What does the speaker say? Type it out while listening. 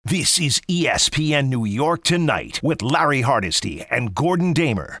This is ESPN New York Tonight with Larry Hardesty and Gordon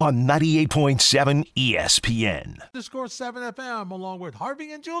Damer on 98.7 ESPN. The Score 7 FM along with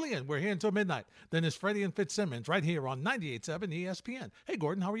Harvey and Julian. We're here until midnight. Then it's Freddie and Fitzsimmons right here on 98.7 ESPN. Hey,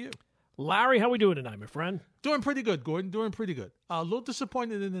 Gordon, how are you? Larry, how we doing tonight, my friend? Doing pretty good, Gordon. Doing pretty good. A little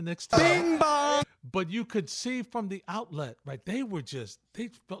disappointed in the Knicks team. Bing bong! But you could see from the outlet, right? They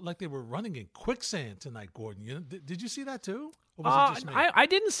felt like they were running in quicksand tonight, Gordon. You know, did you see that too? Or was it just me? I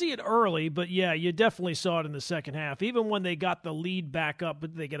didn't see it early, but yeah, you definitely saw it in the second half. Even when they got the lead back up,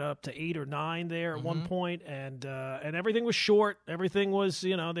 they get up to 8 or 9 there at one point, and everything was short. Everything was,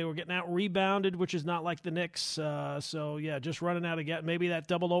 they were getting out rebounded, which is not like the Knicks. So yeah, just running out of maybe that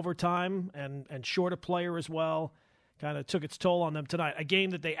double overtime and short a player as well. Kind of took its toll on them tonight. A game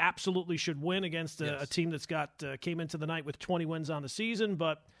that they absolutely should win against a team that's came into the night with 20 wins on the season,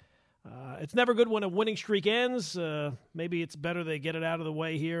 but it's never good when a winning streak ends. Maybe it's better they get it out of the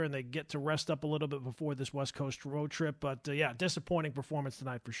way here and they get to rest up a little bit before this West Coast road trip. But, yeah, disappointing performance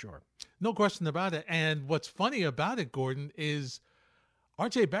tonight for sure. No question about it. And what's funny about it, Gordon, is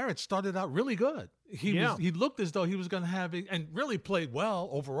R.J. Barrett started out really good. He looked as though he was going to have it and really played well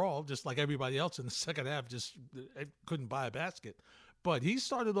overall, just like everybody else in the second half, just couldn't buy a basket. But he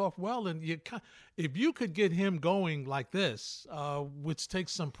started off well, and if you could get him going like this, which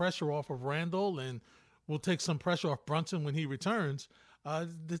takes some pressure off of Randall and will take some pressure off Brunson when he returns,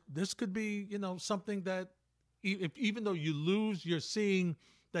 this could be, something that even though you lose, you're seeing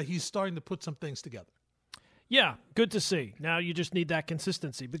that he's starting to put some things together. Yeah, good to see. Now you just need that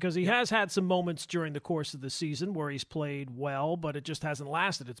consistency because he has had some moments during the course of the season where he's played well, but it just hasn't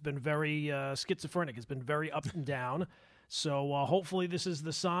lasted. It's been very schizophrenic. It's been very up and down. So hopefully this is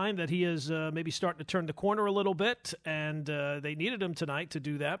the sign that he is maybe starting to turn the corner a little bit, and they needed him tonight to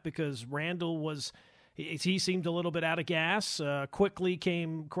do that because Randall he seemed a little bit out of gas, quickly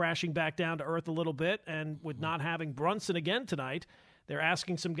came crashing back down to earth a little bit, and with not having Brunson again tonight, they're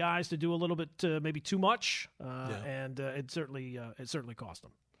asking some guys to do a little bit maybe too much, and it certainly cost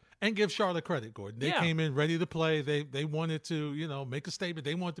them. And give Charlotte credit, Gordon. They came in ready to play. They wanted to, make a statement.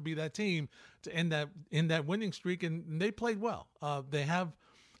 They wanted to be that team to end that winning streak, and they played well. They have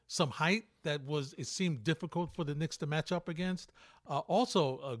some height that it seemed difficult for the Knicks to match up against.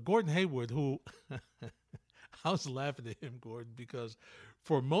 Also, Gordon Hayward, who I was laughing at him, Gordon, because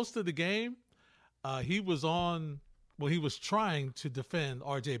for most of the game, he was trying to defend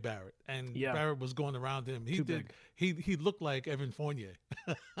R.J. Barrett, and Barrett was going around him. He looked like Evan Fournier.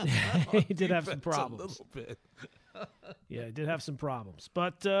 He did have some problems. A little bit. Yeah, he did have some problems.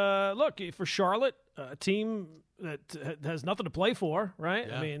 But look, for Charlotte, a team that has nothing to play for, right?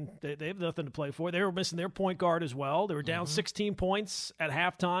 Yeah. I mean, they have nothing to play for. They were missing their point guard as well. They were down 16 points at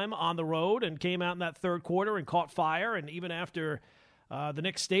halftime on the road and came out in that third quarter and caught fire. And even after the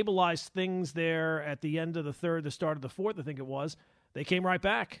Knicks stabilized things there at the end of the third, the start of the fourth, I think it was. They came right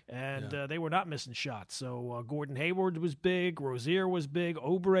back, and they were not missing shots. So Gordon Hayward was big, Rozier was big,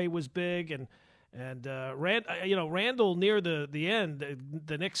 Oubre was big, and Randall near the end,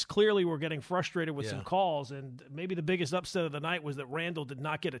 the Knicks clearly were getting frustrated with some calls, and maybe the biggest upset of the night was that Randall did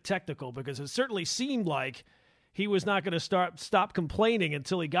not get a technical because it certainly seemed like he was not going to stop complaining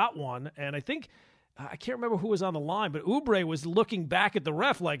until he got one, and I think – I can't remember who was on the line, but Oubre was looking back at the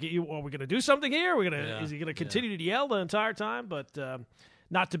ref like, are we going to do something here? Is he going to continue to yell the entire time? But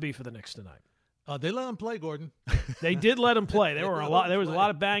not to be for the Knicks tonight. They let him play, Gordon. They did let him play. There was a lot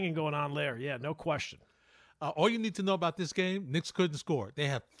of banging going on there. Yeah, no question. All you need to know about this game, Knicks couldn't score. They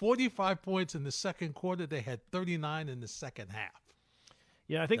had 45 points in the second quarter. They had 39 in the second half.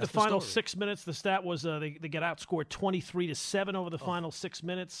 Yeah, I think the final 6 minutes, the stat was they get outscored 23-7 over the final 6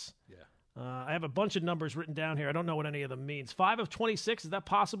 minutes. Yeah. I have a bunch of numbers written down here. I don't know what any of them means. 5 of 26, is that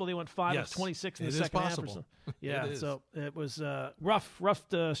possible? They went 5 of 26 in the second half or something? Yeah, so it was rough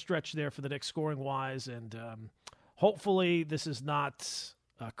stretch there for the Knicks scoring-wise, and hopefully this is not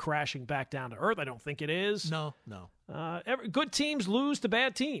crashing back down to earth. I don't think it is. No. Good teams lose to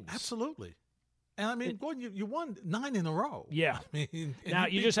bad teams. Absolutely. And, I mean, Gordon, you won 9 in a row. Yeah. I mean, now,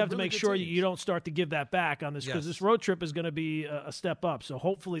 you just have to make sure you don't start to give that back on this because this road trip is going to be a step up. So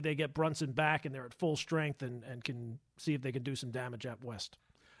hopefully they get Brunson back and they're at full strength and can see if they can do some damage out west.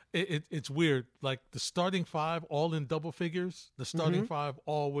 It's weird. Like the starting 5 all in double figures, the starting 5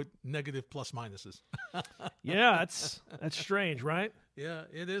 all with negative plus minuses. Yeah, that's strange, right? Yeah,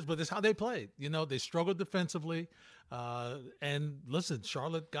 it is, but it's how they played. They struggled defensively. And listen,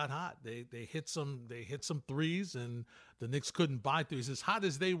 Charlotte got hot. They hit some threes, and the Knicks couldn't buy threes. As hot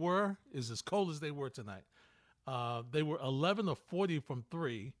as they were, is as cold as they were tonight. They were 11 of 40 from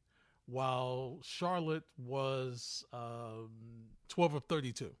 3, while Charlotte was 12 of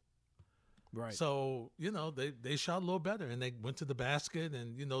 32. Right. So, they shot a little better, and they went to the basket,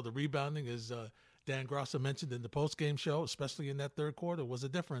 and, the rebounding, as Dan Grosser mentioned in the postgame show, especially in that third quarter, was a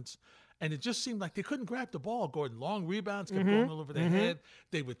difference. And it just seemed like they couldn't grab the ball, Gordon. Long rebounds kept going all over their head.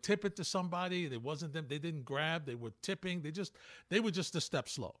 They would tip it to somebody. It wasn't them. They didn't grab. They were tipping. They were just a step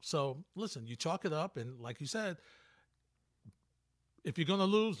slow. So, listen, you chalk it up, and like you said, if you're going to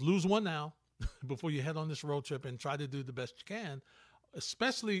lose one now before you head on this road trip and try to do the best you can.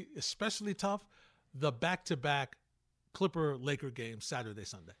 Especially tough, the back-to-back Clipper-Laker games Saturday,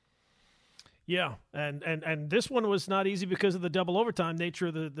 Sunday. Yeah, and this one was not easy because of the double overtime nature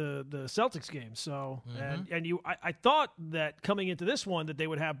of the Celtics game. So, I thought that coming into this one that they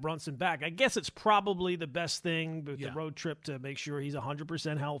would have Brunson back. I guess it's probably the best thing with the road trip to make sure he's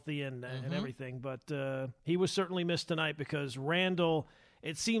 100% healthy and everything. But he was certainly missed tonight because Randall.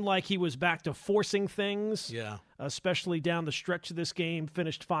 It seemed like he was back to forcing things, especially down the stretch of this game.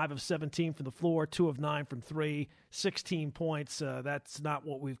 Finished 5 of 17 from the floor, 2 of 9 from 3, 16 points. That's not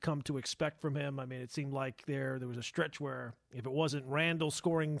what we've come to expect from him. I mean, it seemed like there was a stretch where if it wasn't Randall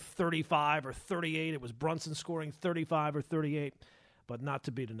scoring 35 or 38, it was Brunson scoring 35 or 38, but not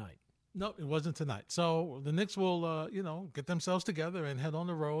to be tonight. No, it wasn't tonight. So the Knicks will, get themselves together and head on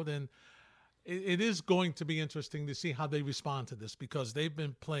the road, and it is going to be interesting to see how they respond to this because they've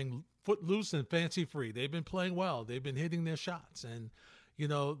been playing footloose and fancy-free. They've been playing well. They've been hitting their shots. And,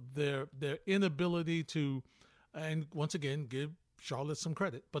 their inability to, and once again, give Charlotte some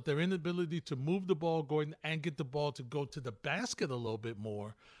credit, but their inability to move the ball, Gordon, and get the ball to go to the basket a little bit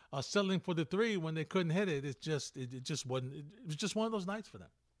more, settling for the three when they couldn't hit it, it was just one of those nights for them.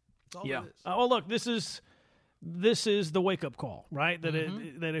 That's all it is. Well, look, this is the wake-up call, right? That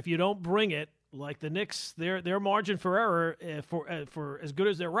if you don't bring it, like the Knicks, their margin for error for as good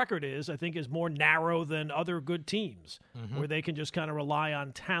as their record is, I think, is more narrow than other good teams, where they can just kind of rely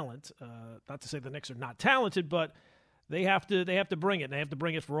on talent. Not to say the Knicks are not talented, but they have to bring it. And they have to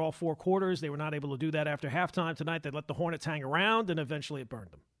bring it for all 4 quarters. They were not able to do that after halftime tonight. They let the Hornets hang around, and eventually it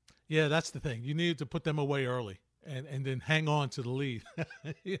burned them. Yeah, that's the thing. You needed to put them away early. And then hang on to the lead.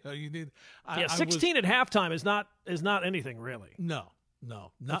 You need. 16 at halftime is not anything really. No,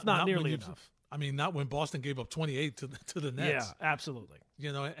 not nearly enough. I mean, not when Boston gave up 28 to the Nets. Yeah, absolutely.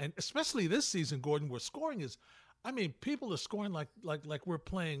 And especially this season, Gordon, where scoring is. I mean, people are scoring like we're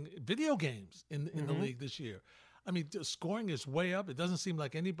playing video games in the league this year. I mean, scoring is way up. It doesn't seem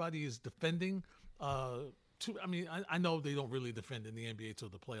like anybody is defending. I know they don't really defend in the NBA till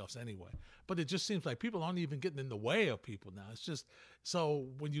the playoffs anyway, but it just seems like people aren't even getting in the way of people now. It's just so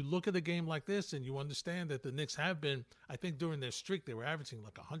when you look at a game like this and you understand that the Knicks have been, I think during their streak, they were averaging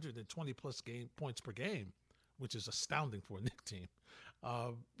like 120 plus points per game, which is astounding for a Knicks team.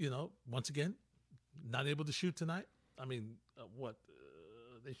 Once again, not able to shoot tonight. I mean,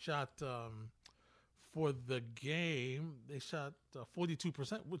 they shot for the game, they shot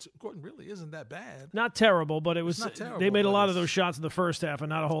 42%, which, Gordon, really isn't that bad. Not terrible, but it was. Not terrible, they made a lot of those shots in the first half and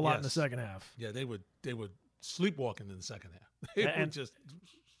not a whole lot in the second half. Yeah, they would sleepwalking in the second half. They were just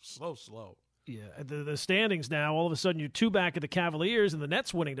slow. Yeah, the standings now, all of a sudden you're 2 back at the Cavaliers and the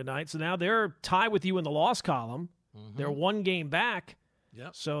Nets winning tonight, so now they're tied with you in the loss column. They're 1 game back.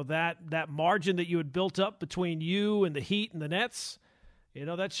 Yep. So that margin that you had built up between you and the Heat and the Nets,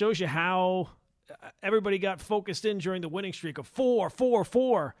 that shows you how everybody got focused in during the winning streak of 4,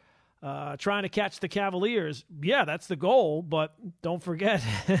 trying to catch the Cavaliers. Yeah, that's the goal, but don't forget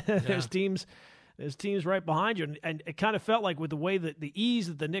there's teams right behind you. And it kind of felt like with the way that the ease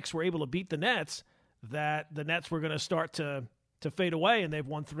that the Knicks were able to beat the Nets, that the Nets were going to start to fade away, and they've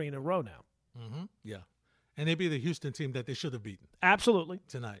won 3 in a row now. Yeah. And they'd be the Houston team that they should have beaten. Absolutely.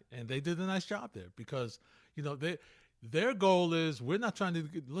 Tonight. And they did a nice job there because, their goal is we're not trying to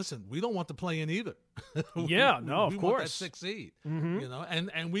listen. We don't want to play in either. Of course. We want that 6th seed.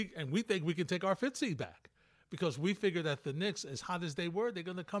 And we think we can take our 5th seed back because we figure that the Knicks, as hot as they were, they're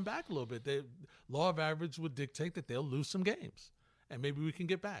going to come back a little bit. The law of average would dictate that they'll lose some games, and maybe we can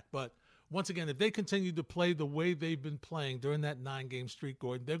get back. But once again, if they continue to play the way they've been playing during that 9-game streak,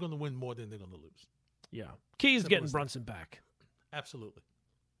 Gordon, they're going to win more than they're going to lose. Yeah, key's getting Brunson back. Absolutely.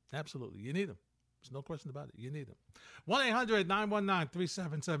 You need him. There's no question about it. You need them.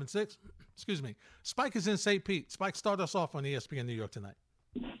 1-800-919-3776. Excuse me. Spike is in St. Pete. Spike, start us off on ESPN New York tonight.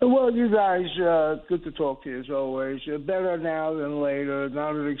 Well, you guys, good to talk to you as always. Better now than later.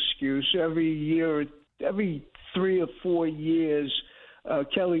 Not an excuse. Every year, every 3 or 4 years,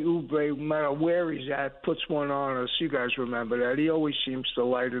 Kelly Oubre, no matter where he's at, puts one on us. You guys remember that. He always seems to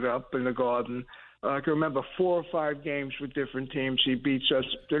light it up in the Garden. I can remember 4 or 5 games with different teams. He beats us.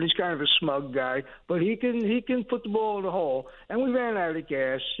 Then he's kind of a smug guy, but he can put the ball in the hole. And we ran out of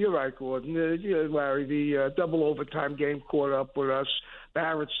gas. You're right, Gordon. Larry, the double overtime game caught up with us.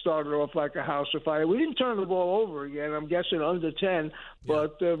 Barrett started off like a house of fire. We didn't turn the ball over again. I'm guessing under 10,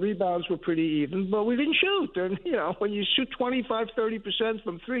 but rebounds were pretty even. But we didn't shoot. And, when you shoot 25, 30%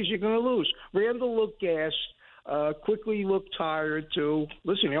 from threes, you're going to lose. Randall looked gassed. Quickly looked tired too.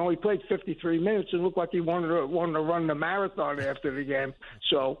 Listen, he only played 53 minutes and looked like he wanted to run the marathon after the game.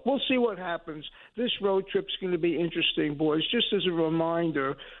 So we'll see what happens. This road trip's going to be interesting, boys. Just as a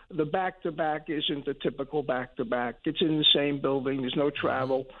reminder, the back-to-back isn't the typical back-to-back. It's in the same building. There's no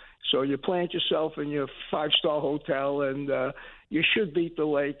travel. So you plant yourself in your 5-star hotel, and you should beat the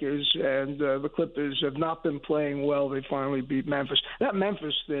Lakers. And the Clippers have not been playing well. They finally beat Memphis. That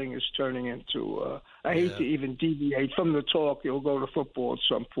Memphis thing is turning into I hate to even deviate from the talk. You'll go to football at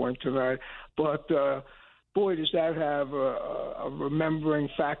some point tonight. But, boy, does that have a remembering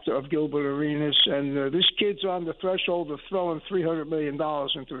factor of Gilbert Arenas. And this kid's on the threshold of throwing $300 million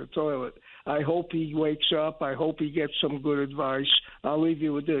into the toilet. I hope he wakes up. I hope he gets some good advice. I'll leave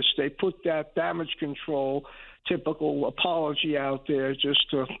you with this. They put that damage control typical apology out there just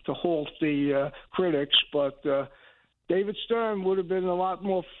to halt the critics. But David Stern would have been a lot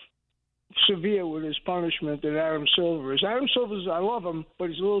more severe with his punishment than Adam Silver is. Adam Silver's, I love him, but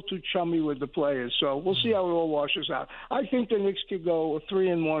he's a little too chummy with the players. So we'll see how it all washes out. I think the Knicks could go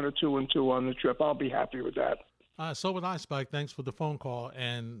 3-1 or 2-2 on the trip. I'll be happy with that. So would I, Spike. Thanks for the phone call.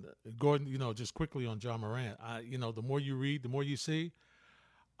 And Gordon, just quickly on John Morant, the more you read, the more you see.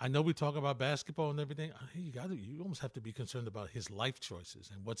 I know we talk about basketball and everything. You almost have to be concerned about his life choices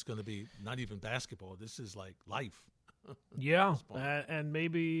and what's going to be not even basketball. This is like life. Yeah, and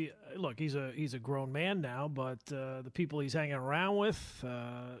maybe look, he's a grown man now, but the people he's hanging around with,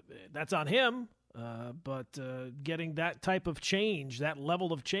 that's on him. But getting that type of change, that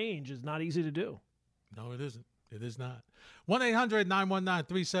level of change, is not easy to do. No, it isn't. It is not.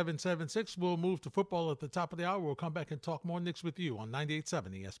 1-800-919-3776. We'll move to football at the top of the hour. We'll come back and talk more Knicks with you on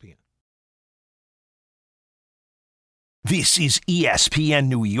 98.7 ESPN. This is ESPN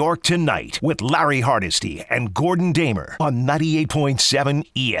New York Tonight with Larry Hardesty and Gordon Damer on 98.7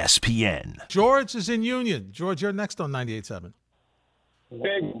 ESPN. George is in Union. George, you're next on 98.7.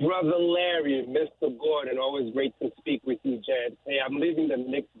 Big brother Larry, Mr. Gordon, always great to speak with you, Jed. Hey, I'm leaving the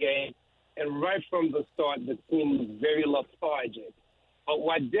Knicks game, and right from the start, the team was very lethargic. But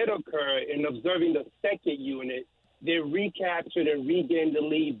what did occur in observing the second unit, they recaptured and regained the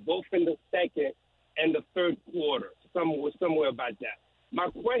lead both in the second and the third quarter, somewhere about that. My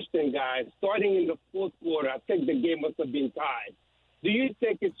question, guys, starting in the fourth quarter, I think the game must have been tied. Do you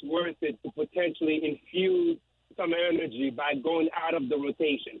think it's worth it to potentially infuse some energy by going out of the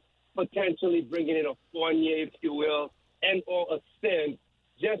rotation, potentially bringing in a Fournier, if you will, and or a Sin,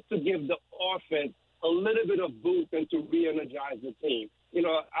 just to give the offense a little bit of boost and to re-energize the team?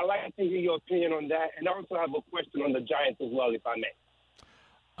 I like to hear your opinion on that, and I also have a question on the Giants as well, if I may.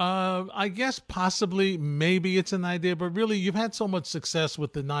 I guess possibly, maybe it's an idea, but really you've had so much success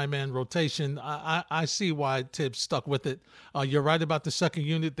with the 9-man rotation. I see why Tibbs stuck with it. You're right about the second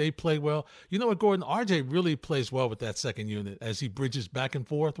unit. They play well. You know what, Gordon? RJ really plays well with that second unit as he bridges back and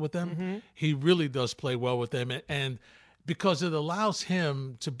forth with them. Mm-hmm. He really does play well with them. And because it allows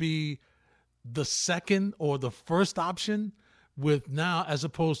him to be the second or the first option with now, as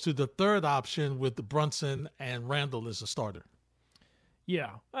opposed to the third option with the Brunson and Randall as a starter.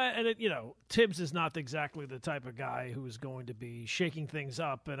 Yeah, and Tibbs is not exactly the type of guy who is going to be shaking things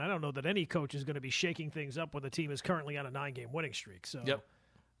up, and I don't know that any coach is going to be shaking things up when the team is currently on a 9-game winning streak. So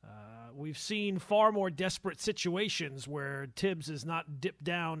we've seen far more desperate situations where Tibbs is not dipped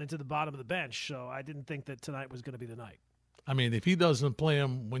down into the bottom of the bench, so I didn't think that tonight was going to be the night. I mean, if he doesn't play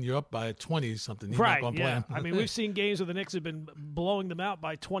him when you're up by 20-something, he's not going to play him. I mean, we've seen games where the Knicks have been blowing them out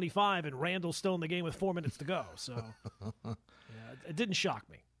by 25, and Randall's still in the game with 4 minutes to go, so... It didn't shock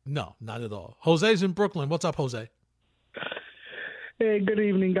me. No, not at all. Jose's in Brooklyn. What's up, Jose? Hey, good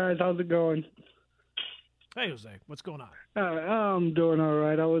evening, guys. How's it going? Hey, Jose. What's going on? I'm doing all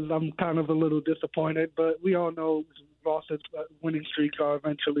right. I'm kind of a little disappointed, but we all know Ross's winning streaks are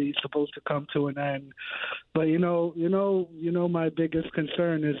eventually supposed to come to an end. But my biggest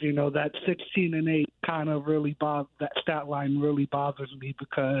concern is that 16-8 kind of really that stat line really bothers me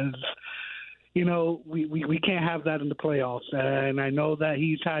because. We can't have that in the playoffs, and I know that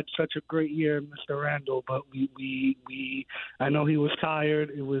he's had such a great year, Mr. Randall. But I know he was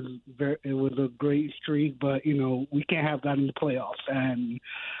tired. It was a great streak, but we can't have that in the playoffs, and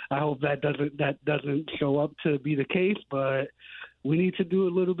I hope that doesn't show up to be the case. But we need to do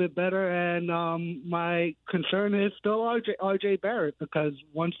a little bit better. And my concern is still RJ Barrett, because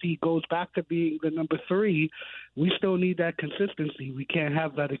once he goes back to being the number 3, we still need that consistency. We can't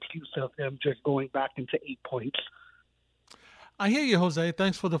have that excuse of him just going back into 8 points. I hear you, Jose.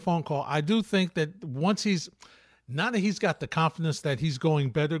 Thanks for the phone call. I do think that once now that he's got the confidence that he's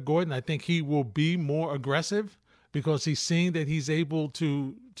going better, Gordon, I think he will be more aggressive, because he's seeing that he's able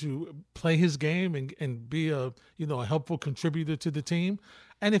to play his game and be a helpful contributor to the team.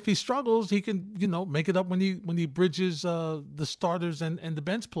 And if he struggles, he can make it up when he bridges the starters and the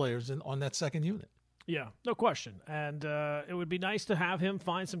bench players on that second unit. Yeah, no question. And it would be nice to have him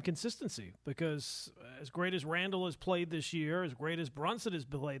find some consistency, because as great as Randall has played this year, as great as Brunson has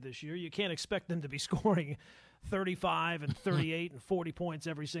played this year, you can't expect them to be scoring 35 and 38 and 40 points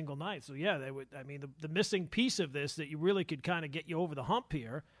every single night. So, yeah, they would. I mean, the missing piece of this that you really could kind of get you over the hump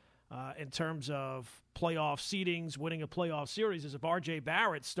here in terms of playoff seedings, winning a playoff series, is if R.J.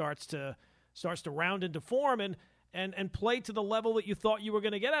 Barrett starts to round into form and play to the level that you thought you were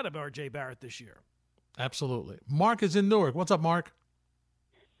going to get out of R.J. Barrett this year. Absolutely. Mark is in Newark. What's up, Mark?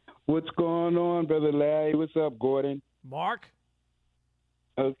 What's going on, Brother Larry? What's up, Gordon? Mark?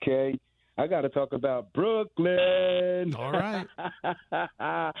 Okay. I got to talk about Brooklyn. All right.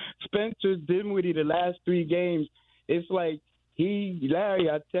 Spencer Dinwiddie, the last 3 games, it's like Larry,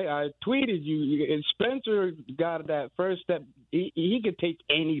 I tweeted you, and Spencer got that first step. He could take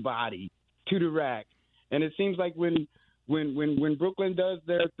anybody to the rack. And it seems like when Brooklyn does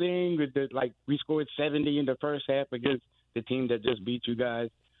their thing, like we scored 70 in the first half against the team that just beat you guys,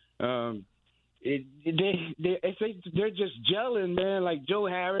 they're just gelling, man. Like Joe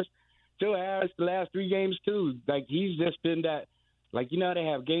Harris, the last 3 games too. Like he's just been that. Like, they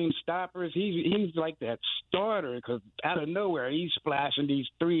have game stoppers. He's like that starter, because out of nowhere he's splashing these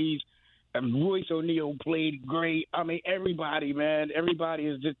threes. And Royce O'Neal played great. I mean, everybody, man, everybody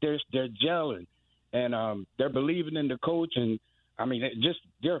is just they're gelling, and they're believing in the coach. And I mean,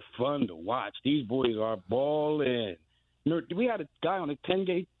 they're fun to watch. These boys are balling. We had a guy on a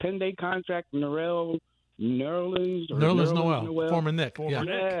 10-day contract, Nerlens Noel, former Knick. Yeah.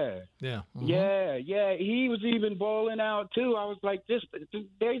 Mm-hmm. Yeah. He was even balling out too. I was like,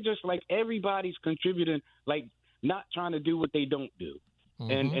 they're just like everybody's contributing, like not trying to do what they don't do.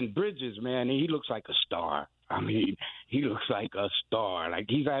 Mm-hmm. And Bridges, man, he looks like a star. I mean, he looks like a star. Like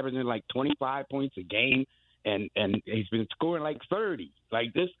he's averaging like 25 points a game, and he's been scoring like 30.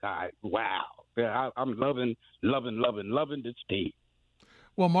 Like this guy, wow. Yeah, I'm loving this team.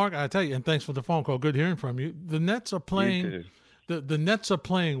 Well, Mark, I tell you, and thanks for the phone call. Good hearing from you. The Nets are playing. The Nets are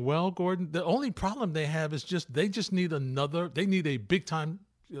playing well, Gordon. The only problem they have is they need a big time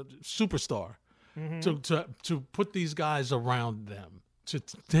superstar to put these guys around them, to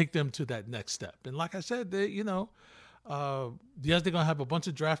take them to that next step. And like I said, yes, they're gonna have a bunch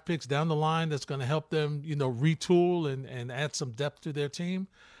of draft picks down the line that's gonna help them, retool and add some depth to their team.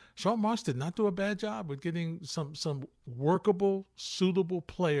 Sean Marks did not do a bad job with getting some workable, suitable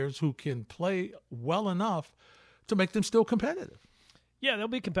players who can play well enough to make them still competitive. Yeah, they'll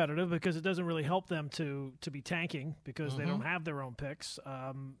be competitive, because it doesn't really help them to be tanking, because they don't have their own picks.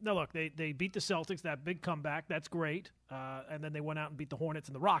 No, look, they beat the Celtics, that big comeback. That's great. And then they went out and beat the Hornets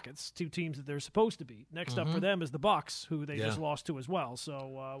and the Rockets, 2 teams that they're supposed to beat. Next up for them is the Bucks, who they just lost to as well.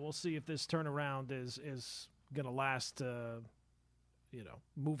 So we'll see if this turnaround is going to last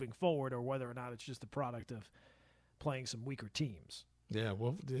moving forward, or whether or not it's just a product of playing some weaker teams. Yeah,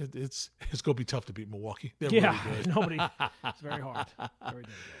 well, it's going to be tough to beat Milwaukee. They're really good. It's very hard. Very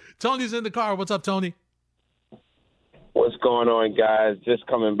difficult. Tony's in the car. What's up, Tony? What's going on, guys? Just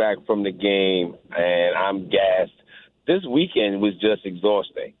coming back from the game, and I'm gassed. This weekend was just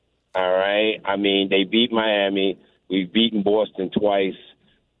exhausting, all right? I mean, they beat Miami. We've beaten Boston twice.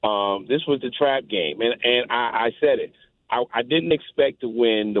 This was the trap game, and I said it. I didn't expect to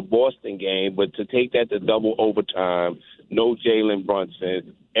win the Boston game, but to take that to double overtime, no Jalen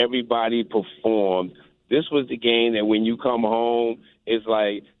Brunson, everybody performed. This was the game that when you come home, it's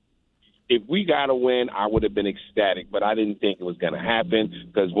like, if we got to win, I would have been ecstatic, but I didn't think it was going to happen,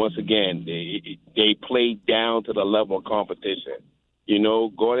 because once again, they played down to the level of competition.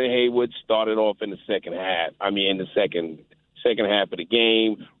 Gordon Hayward started off in the second half. I mean, in the second half of the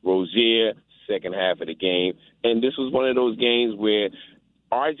game. Rozier, second half of the game. And this was one of those games where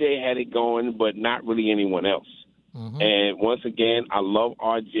RJ had it going, but not really anyone else. Mm-hmm. And once again, I love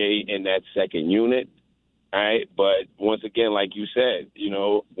RJ in that second unit. All right. But once again, like you said,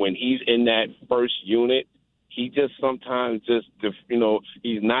 when he's in that first unit, he just sometimes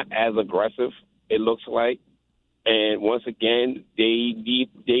he's not as aggressive, it looks like. And once again, they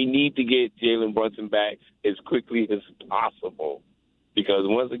need to get Jalen Brunson back as quickly as possible. Because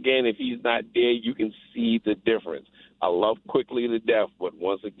once again, if he's not there, you can see the difference. I love Quickly to death, but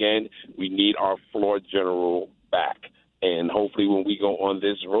once again, we need our floor general back. And hopefully when we go on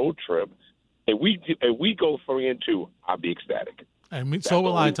this road trip, if we go 3-2, I'll be ecstatic. And so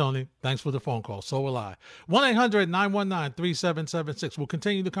will I, Tony. Thanks for the phone call. So will I. 1-800-919-3776. We'll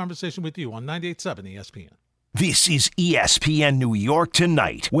continue the conversation with you on 98.7 ESPN. This is ESPN New York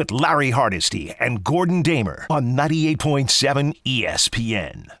Tonight with Larry Hardesty and Gordon Damer on 98.7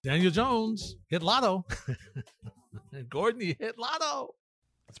 ESPN. Daniel Jones hit lotto. And Gordon, you hit lotto.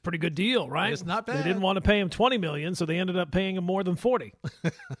 That's a pretty good deal, right? It's not bad. They didn't want to pay him $20 million, so they ended up paying him more than $40.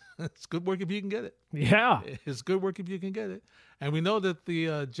 It's good work if you can get it. Yeah. It's good work if you can get it. And we know that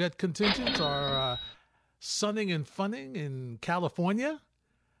the Jet contingents are sunning and funning in California.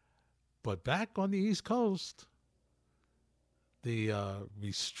 But back on the East Coast, the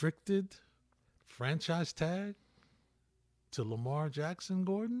restricted franchise tag to Lamar Jackson,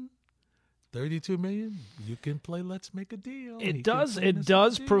 Gordon, $32 million. You can play Let's Make a Deal. It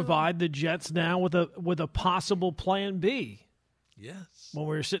does provide the Jets now with a possible plan B. Yes. When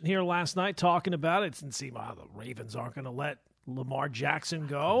we were sitting here last night talking about it, it didn't seem the Ravens aren't going to let Lamar Jackson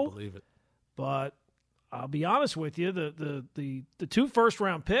go. I can't believe it. But I'll be honest with you, the 2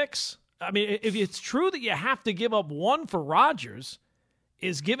 first-round picks, I mean, if it's true that you have to give up 1 for Rodgers,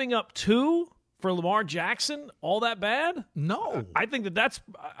 is giving up 2 for Lamar Jackson all that bad? No. I think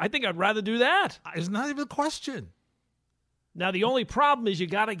I think I'd rather do that. It's not even a question. Now, the only problem is you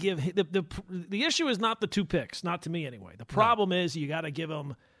got to give the issue is not the 2 picks, not to me anyway. The problem is you got to give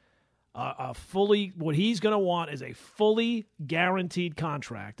him a fully, what he's going to want is a fully guaranteed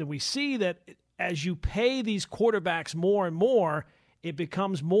contract. And we see that as you pay these quarterbacks more and more, it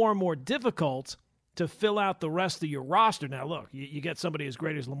becomes more and more difficult to fill out the rest of your roster. Now, look, you get somebody as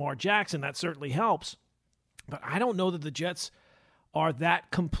great as Lamar Jackson, that certainly helps. But I don't know that the Jets are that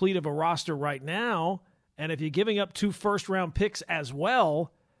complete of a roster right now. And if you're giving up 2 first-round picks as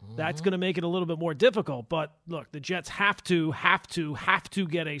well, that's going to make it a little bit more difficult. But, look, the Jets have to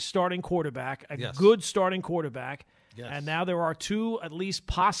get a starting quarterback, good starting quarterback. Yes. And now there are 2 at least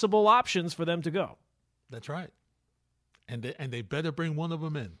possible options for them to go. That's right. And they better bring one of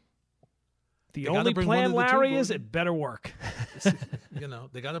them in. The only plan, Larry, is it better work.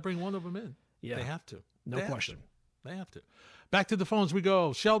 They got to bring one of them in. Yeah. They have to. No question. They have to. Back to the phones we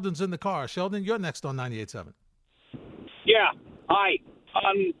go. Sheldon's in the car. Sheldon, you're next on 98.7. Yeah. Hi.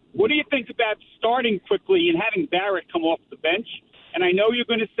 What do you think about starting quickly and having Barrett come off the bench? And I know you're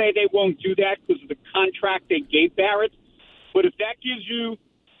going to say they won't do that because of the contract they gave Barrett. But if that gives you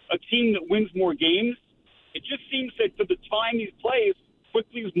a team that wins more games, it just seems that for the time he plays,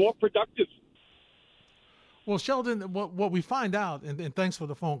 Quickly is more productive. Well, Sheldon, what we find out, and thanks for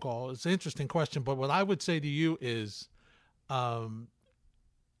the phone call, it's an interesting question, but what I would say to you is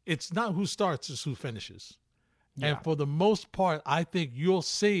it's not who starts, it's who finishes. Yeah. And for the most part, I think you'll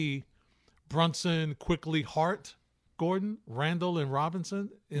see Brunson, Quickly, Hart, Gordon, Randall, and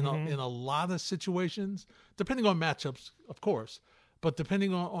Robinson in a lot of situations, depending on matchups, of course. But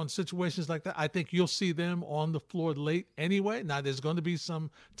depending on situations like that, I think you'll see them on the floor late anyway. Now, there's going to be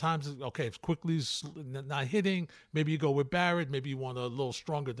some times, okay, if Quickly's not hitting, maybe you go with Barrett. Maybe you want a little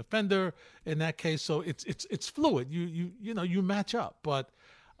stronger defender in that case. So it's fluid. You match up. But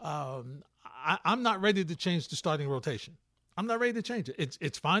I'm not ready to change the starting rotation. I'm not ready to change it.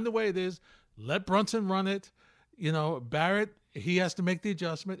 It's fine the way it is. Let Brunson run it. Barrett, he has to make the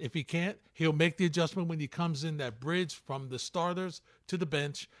adjustment. If he can't, he'll make the adjustment when he comes in that bridge from the starters to the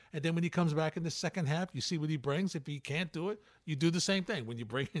bench. And then when he comes back in the second half, you see what he brings. If he can't do it, you do the same thing. When you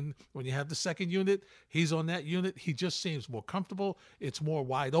have the second unit, he's on that unit. He just seems more comfortable. It's more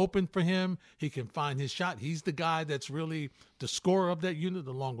wide open for him. He can find his shot. He's the guy that's really the scorer of that unit,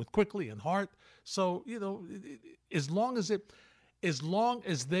 along with Quickly and Hart. So, as long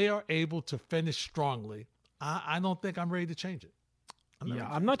as they are able to finish strongly, I don't think I'm ready to change it.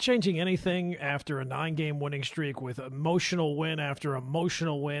 I'm not changing anything after a 9-game winning streak with emotional win after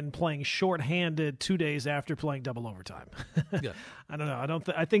emotional win, playing shorthanded 2 days after playing double overtime. Yeah. I don't know.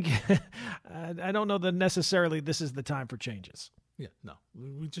 I think I don't know that necessarily this is the time for changes. Yeah, no.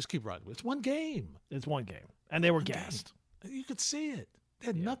 We just keep riding. It's one game. It's one game. And they were gassed. You could see it. They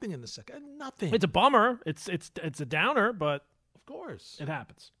had nothing in the second. Nothing. It's a bummer. It's a downer, but of course. It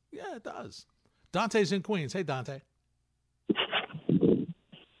happens. Yeah, it does. Dante's in Queens. Hey, Dante.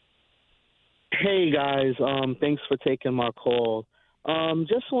 Hey, guys. Thanks for taking my call.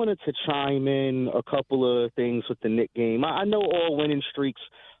 Just wanted to chime in a couple of things with the Knicks game. I know all winning streaks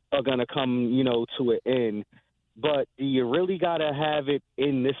are going to come, to an end. But do you really got to have it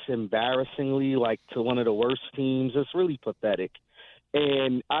in this embarrassingly, like to one of the worst teams? It's really pathetic.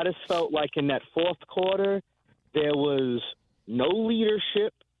 And I just felt like in that fourth quarter, there was no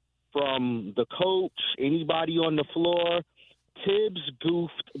leadership from the coach, anybody on the floor. Tibbs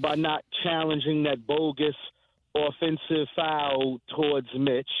goofed by not challenging that bogus offensive foul towards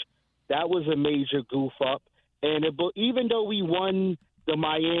Mitch. That was a major goof up. And even though we won the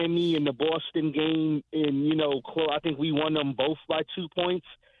Miami and the Boston game, and I think we won them both by 2 points,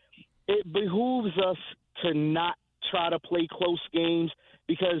 it behooves us to not try to play close games,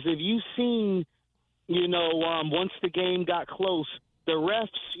 because if you've seen, once the game got close, the refs,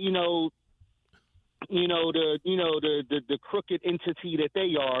 the crooked entity that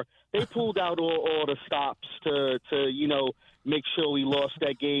they are, they pulled out all the stops to make sure we lost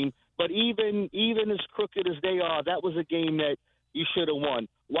that game. But even as crooked as they are, that was a game that you should have won.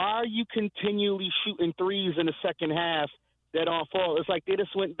 Why are you continually shooting threes in the second half that aren't falling? It's like they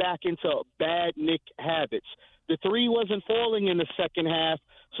just went back into bad Nick habits. The three wasn't falling in the second half,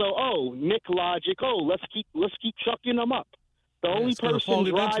 so Nick logic. Let's keep chucking them up. The only person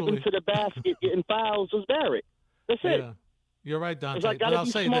driving to the basket getting fouls was Barrett. That's it. You're right, Dante. It's like, gotta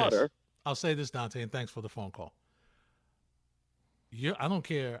be smarter. I'll say this, Dante, and thanks for the phone call. I don't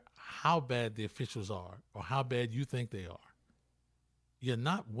care how bad the officials are or how bad you think they are. You're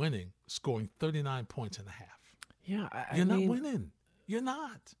not winning scoring 39 points and a half. Yeah, You're not winning. You're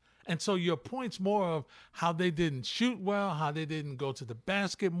not. And so your point's more of how they didn't shoot well, how they didn't go to the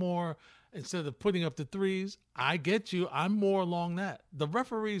basket more instead of putting up the threes. I get you. I'm more along that. The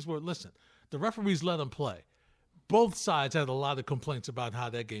referees let them play. Both sides had a lot of complaints about how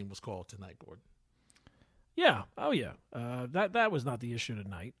that game was called tonight, Gordon. Yeah. Oh, yeah. That was not the issue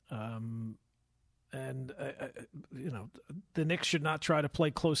tonight. The Knicks should not try to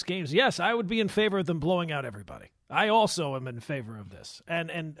play close games. Yes, I would be in favor of them blowing out everybody. I also am in favor of this.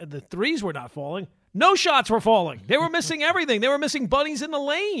 And the threes were not falling. No shots were falling. They were missing everything. They were missing bunnies in the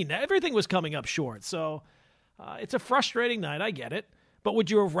lane. Everything was coming up short. So it's a frustrating night. I get it. But would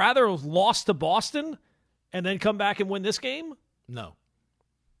you have rather have lost to Boston and then come back and win this game? No.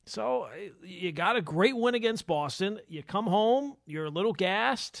 So you got a great win against Boston. You come home, you're a little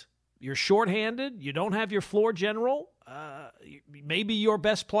gassed, you're shorthanded, you don't have your floor general, maybe your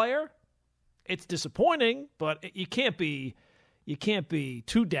best player. It's disappointing, but you can't be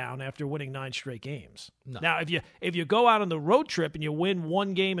too down after winning 9 straight games. No. Now, if you go out on the road trip and you win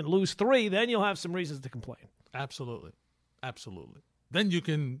 1 game and lose 3, then you'll have some reasons to complain. Absolutely. Then you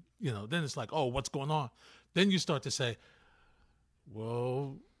can, then it's like, what's going on? Then you start to say,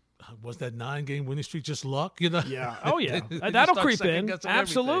 well, was that 9-game winning streak just luck? Yeah. Oh, yeah. That'll creep in.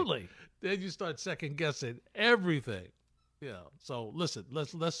 Absolutely. Then you start second guessing everything. So listen,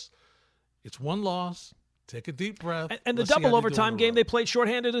 let's. It's one loss. Take a deep breath. And the double overtime game, they played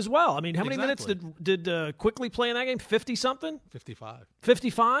shorthanded as well. I mean, how many minutes did Quickly play in that game? 50-something? 55.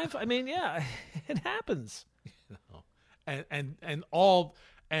 55? I mean, yeah, it happens. And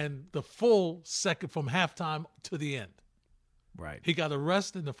the full second from halftime to the end. Right. He got a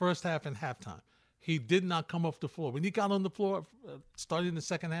rest in the first half and halftime. He did not come off the floor. When he got on the floor, starting the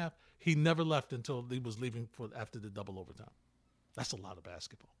second half, he never left until he was leaving after the double overtime. That's a lot of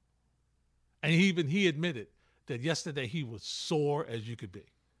basketball. And he admitted that yesterday he was sore as you could be.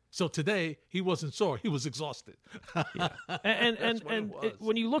 So today he wasn't sore; he was exhausted. Yeah. And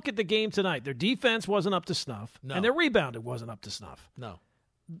when you look at the game tonight, their defense wasn't up to snuff, and their rebounding wasn't up to snuff. No.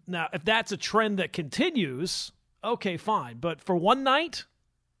 Now, if that's a trend that continues, okay, fine. But for one night,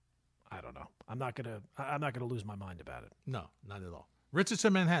 I don't know. I'm not gonna lose my mind about it. No, not at all. Richard's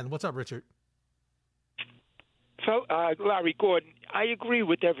in Manhattan. What's up, Richard? So, Larry Gordon, I agree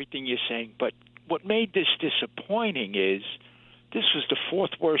with everything you're saying, but what made this disappointing is this was the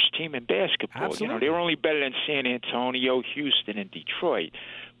 4th worst team in basketball. Absolutely. They were only better than San Antonio, Houston, and Detroit.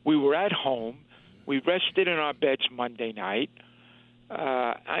 We were at home. We rested in our beds Monday night.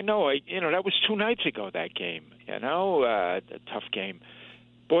 I know, that was 2 nights ago, that game, a tough game.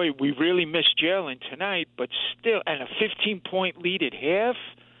 Boy, we really missed Jalen tonight, but still, and a 15-point lead at half.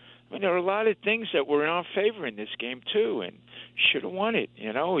 I mean, there are a lot of things that were in our favor in this game, too, and should have won it.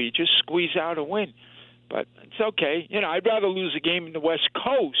 You just squeeze out a win. But it's okay. I'd rather lose a game in the West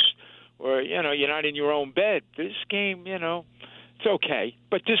Coast where, you're not in your own bed. This game, it's okay,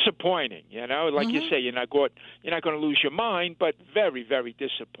 but disappointing. Like you say, you're not going to lose your mind, but very, very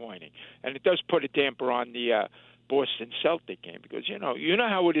disappointing. And it does put a damper on the Boston Celtic game because, you know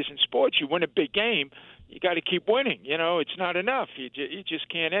how it is in sports. You win a big game, you got to keep winning. It's not enough. You just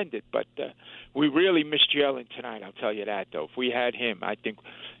can't end it. But we really missed Jalen tonight. I'll tell you that, though. If we had him, I think,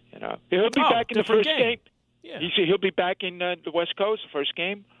 he'll be back in the first game. Yeah. He'll be back in the West Coast, first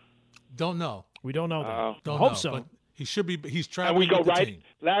game? Don't know. We don't know that. Don't Hope know, so. But he should be. He's And traveling we go with the right, team.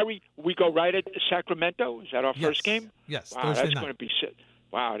 Larry, we go right at Sacramento? Is that our first game? Yes, wow, Thursday that's night. going to be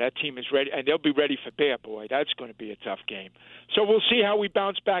wow, that team is ready, and they'll be ready for Bear Boy. That's going to be a tough game. So we'll see how we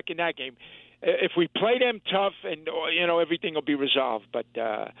bounce back in that game. If we play them tough, and everything will be resolved. But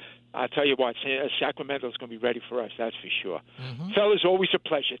I'll tell you what, Sacramento's going to be ready for us. That's for sure. Mm-hmm. Fellas, always a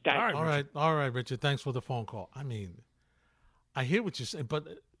pleasure. Thank you. All right, Richard. Thanks for the phone call. I mean, I hear what you're saying, but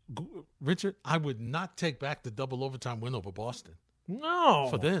Richard, I would not take back the double overtime win over Boston. No.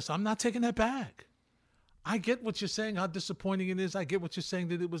 For this, I'm not taking that back. I get what you're saying, how disappointing it is. I get what you're saying,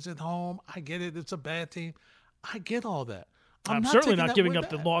 that it was at home. I get it. It's a bad team. I get all that. I'm certainly not giving up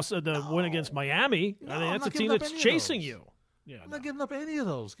the win against Miami. No, I mean, that's a I'm not team giving up that's any of chasing those. you. Yeah, I'm not giving up any of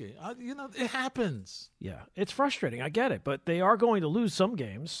those games. It happens. Yeah, it's frustrating. I get it, but they are going to lose some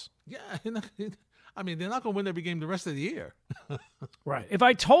games. Yeah, I mean, they're not going to win every game the rest of the year. Right. If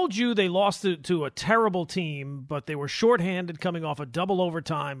I told you they lost to a terrible team, but they were shorthanded coming off a double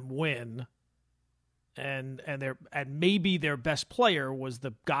overtime win, and maybe their best player was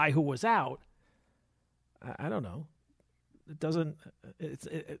the guy who was out, I don't know. It doesn't.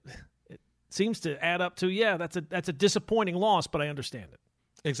 It seems to add up to that's a disappointing loss, but I understand it.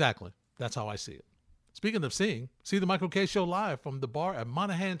 Exactly. That's how I see it. Speaking of see the Michael Kay Show live from the bar at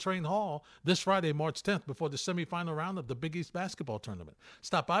Monahan Train Hall this Friday, March 10th, before the semifinal round of the Big East basketball tournament.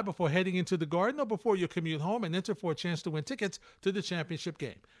 Stop by before heading into the Garden or before your commute home and enter for a chance to win tickets to the championship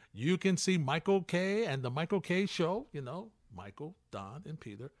game. You can see Michael Kay and the Michael Kay Show, Michael, Don, and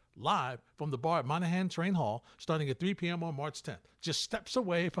Peter, live from the bar at Monahan Train Hall starting at 3 p.m. on March 10th, just steps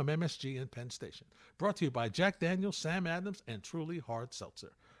away from MSG and Penn Station. Brought to you by Jack Daniels, Sam Adams, and Truly Hard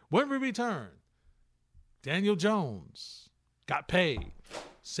Seltzer. When we return, Daniel Jones got paid.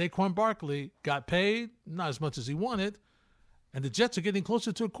 Saquon Barkley got paid, not as much as he wanted, and the Jets are getting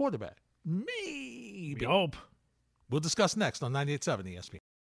closer to a quarterback. Maybe. We hope. We'll discuss next on 98.7 ESPN.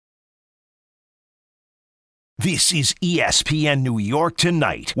 This is ESPN New York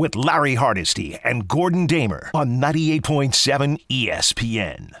Tonight with Larry Hardesty and Gordon Damer on 98.7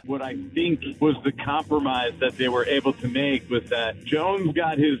 ESPN. What I think was the compromise that they were able to make was that Jones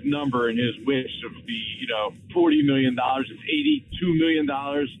got his number and his wish of the, $40 million. It's $82 million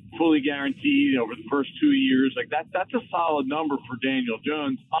fully guaranteed over the first 2 years. Like that's a solid number for Daniel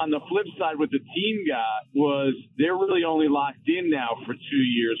Jones. On the flip side, what the team got was they're really only locked in now for 2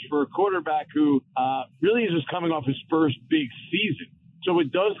 years for a quarterback who really is just coming off his first big season. So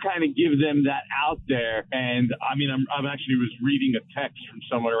it does kind of give them that out there. And I mean, I'm actually was reading a text from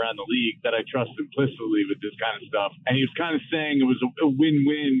someone around the league that I trust implicitly with this kind of stuff. And he was kind of saying it was a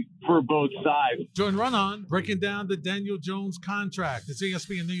win-win for both sides. Jordan Run-On breaking down the Daniel Jones contract. It's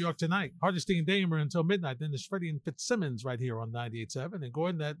ESPN New York Tonight. Hardesty and Damer until midnight. Then there's Freddie and Fitzsimmons right here on 98.7. And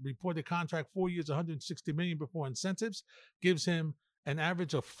Gordon, that reported contract 4 years, $160 million before incentives, gives him an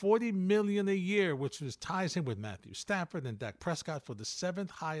average of $40 million a year, which ties him with Matthew Stafford and Dak Prescott for the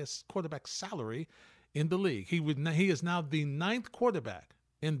seventh highest quarterback salary in the league. He is now the ninth quarterback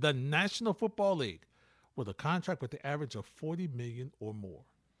in the National Football League with a contract with the average of $40 million or more.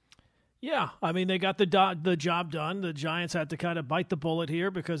 Yeah, I mean, they got the job done. The Giants had to kind of bite the bullet here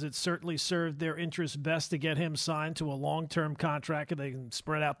because it certainly served their interest best to get him signed to a long-term contract and they can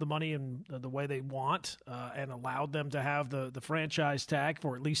spread out the money in the way they want and allowed them to have the franchise tag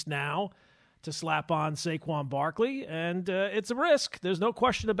for at least now to slap on Saquon Barkley. And it's a risk. There's no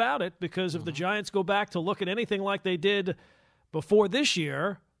question about it because if the Giants go back to look at anything like they did before this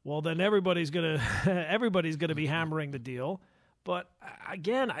year, well, then everybody's gonna be hammering the deal. But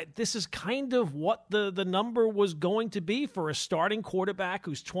again, this is kind of what the number was going to be for a starting quarterback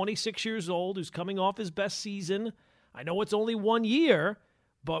who's 26 years old, who's coming off his best season. I know it's only 1 year,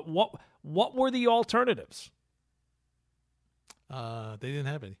 but what were the alternatives? They didn't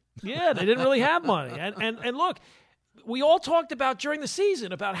have any. Yeah, they didn't really have money. And look, we all talked about during the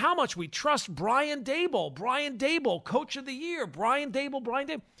season about how much we trust Brian Daboll. Brian Daboll, Coach of the Year. Brian Daboll.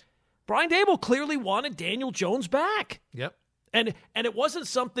 Brian Daboll clearly wanted Daniel Jones back. Yep. And it wasn't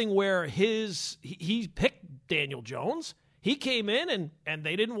something where he picked Daniel Jones. He came in and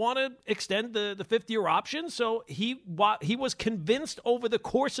they didn't want to extend the fifth-year option, so he was convinced over the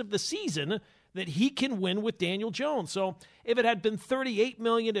course of the season that he can win with Daniel Jones. So if it had been $38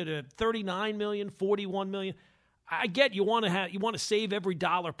 million to $39 million, $41 million, I get you want to save every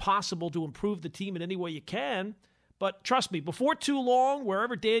dollar possible to improve the team in any way you can. But trust me, before too long,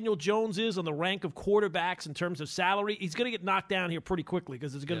 wherever Daniel Jones is on the rank of quarterbacks in terms of salary, he's going to get knocked down here pretty quickly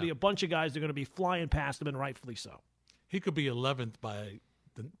because there's going to be a bunch of guys that are going to be flying past him, and rightfully so. He could be 11th by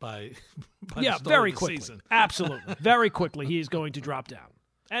by yeah, the start very of the quickly. season. Absolutely, very quickly he's going to drop down.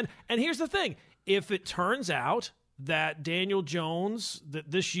 And here's the thing: if it turns out that Daniel Jones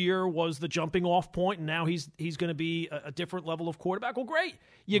that this year was the jumping off point, and now he's going to be a different level of quarterback, well, great.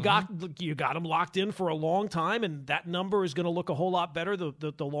 You got him locked in for a long time, and that number is going to look a whole lot better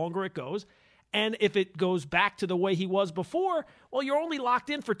the longer it goes. And if it goes back to the way he was before, well, you're only locked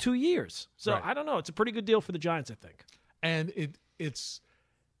in for 2 years. So right. I don't know. It's a pretty good deal for the Giants, I think. And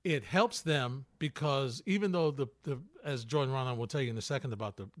it helps them because even though the as Jordan Ronan will tell you in a second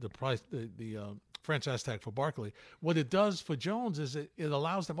about the price, the franchise tag for Barkley, what it does for Jones is it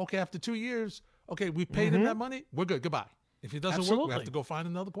allows them, okay, after 2 years, okay, we paid him that money, we're good, goodbye. If it doesn't work, we have to go find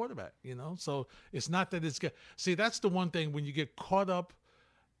another quarterback, So it's not that it's good. See, that's the one thing when you get caught up,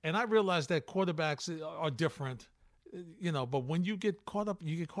 and I realize that quarterbacks are different, but when you get caught up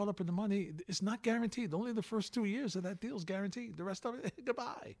in the money, it's not guaranteed. Only the first 2 years of that deal is guaranteed. The rest of it,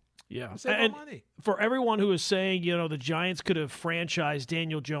 goodbye. Yeah. Save money. For everyone who is saying, the Giants could have franchised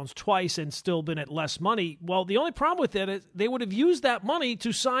Daniel Jones twice and still been at less money, well, the only problem with that is they would have used that money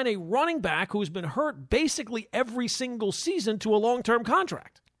to sign a running back who's been hurt basically every single season to a long-term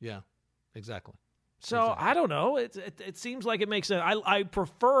contract. Yeah, exactly. So I don't know. It seems like it makes sense. I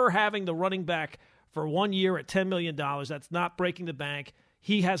prefer having the running back for 1 year at $10 million. That's not breaking the bank.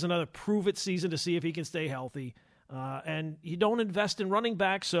 He has another prove-it season to see if he can stay healthy. And you don't invest in running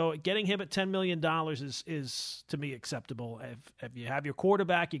back, so getting him at $10 million is to me, acceptable. If you have your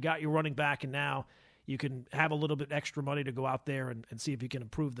quarterback, you got your running back, and now you can have a little bit extra money to go out there and see if you can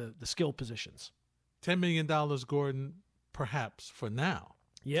improve the skill positions. $10 million, Gordon, perhaps, for now.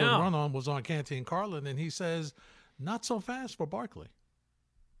 Yeah. So Run-On was on Canty and Carlin, and he says, not so fast for Barkley.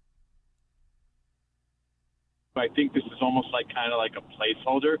 I think this is almost kind of like a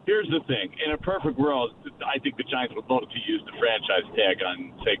placeholder. Here's the thing. In a perfect world, I think the Giants would love to use the franchise tag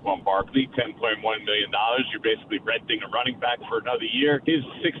on Saquon Barkley, $10.1 million. You're basically renting a running back for another year. His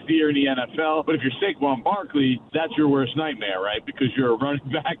sixth year in the NFL. But if you're Saquon Barkley, that's your worst nightmare, right? Because you're a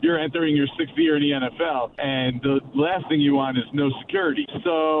running back. You're entering your sixth year in the NFL. And the last thing you want is no security.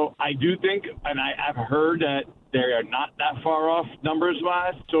 So I do think, and I've heard that they are not that far off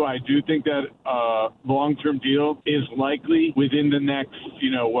numbers-wise. So I do think that a long-term deal is likely within the next,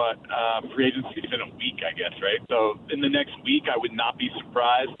 free agency is in a week, I guess, right? So in the next week, I would not be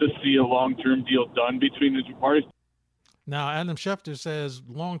surprised to see a long-term deal done between the two parties. Now, Adam Schefter says,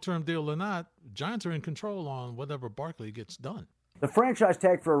 long-term deal or not, Giants are in control on whatever Barkley gets done. The franchise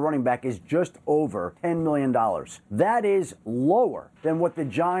tag for a running back is just over $10 million. That is lower than what the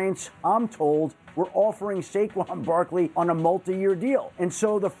Giants, I'm told, were offering Saquon Barkley on a multi-year deal. And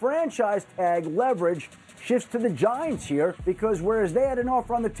so the franchise tag leverage shifts to the Giants here because whereas they had an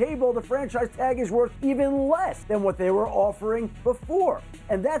offer on the table, the franchise tag is worth even less than what they were offering before.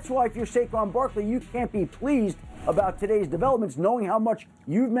 And that's why if you're Saquon Barkley, you can't be pleased about today's developments, knowing how much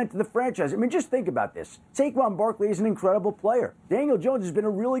you've meant to the franchise. I mean, just think about this. Saquon Barkley is an incredible player. Daniel Jones has been a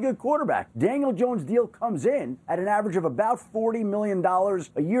really good quarterback. Daniel Jones' deal comes in at an average of about $40 million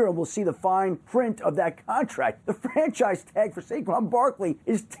a year, and we'll see the fine print of that contract. The franchise tag for Saquon Barkley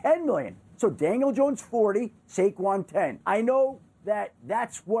is $10 million. So Daniel Jones 40, Saquon 10. I know that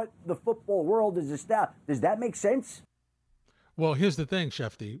that's what the football world is established. Does that make sense? Well, here's the thing,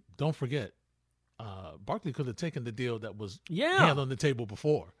 Shefty. Don't forget. Barkley could have taken the deal that was had on the table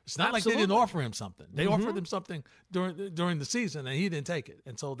before. It's not like they didn't offer him something. They offered him something during the season, and he didn't take it.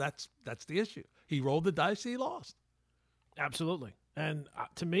 And so that's the issue. He rolled the dice. He lost. Absolutely. And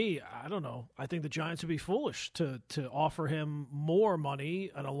to me, I don't know. I think the Giants would be foolish to offer him more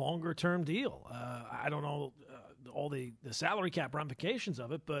money on a longer-term deal. I don't know all the salary cap ramifications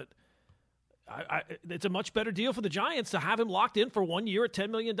of it, but it's a much better deal for the Giants to have him locked in for 1 year at $10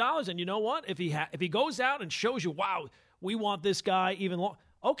 million. And you know what? If he goes out and shows you, wow, we want this guy even long,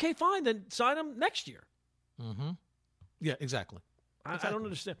 okay, fine, then sign him next year. Mm-hmm. Yeah, exactly. I don't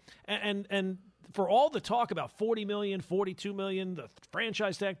understand. And for all the talk about $40 million, $42 million, the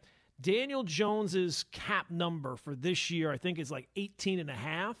franchise tag, Daniel Jones's cap number for this year, I think, is like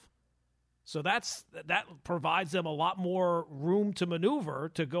 18.5. So that provides them a lot more room to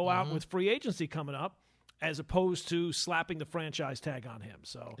maneuver to go out with free agency coming up, as opposed to slapping the franchise tag on him.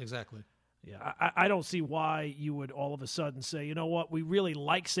 So exactly. Yeah, I don't see why you would all of a sudden say, you know what, we really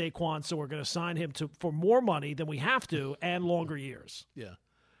like Saquon, so we're going to sign him for more money than we have to and longer years. Yeah,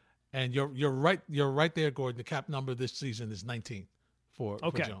 and you're right. You're right there, Gordon. The cap number this season is 19 for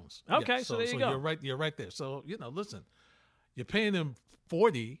Jones. Okay, yeah, so there you go. You're right there. So listen, you're paying him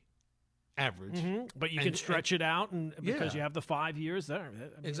 40 average, but you can stretch it out, because you have the 5 years there.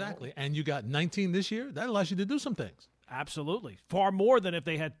 Exactly, and you got 19 this year. That allows you to do some things. Absolutely. Far more than if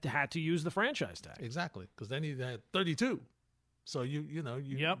they had to use the franchise tag. Exactly, because then he had 32. So you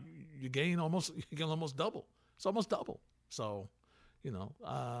gain almost double. It's almost double. So,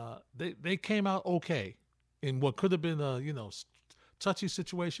 they came out okay in what could have been a touchy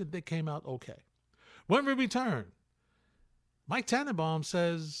situation. They came out okay. When we return, Mike Tannenbaum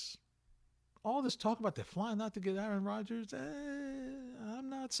says all this talk about they're flying out to get Aaron Rodgers. I'm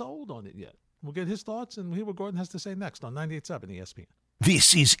not sold on it yet. We'll get his thoughts and hear what Gordon has to say next on 98.7 ESPN.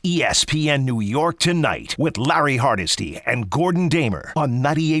 This is ESPN New York Tonight with Larry Hardesty and Gordon Damer on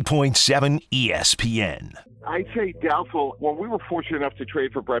 98.7 ESPN. I'd say doubtful. When we were fortunate enough to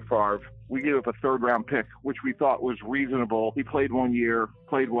trade for Brett Favre, we gave up a third-round pick, which we thought was reasonable. He played 1 year,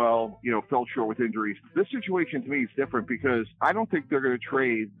 played well, fell short with injuries. This situation to me is different because I don't think they're going to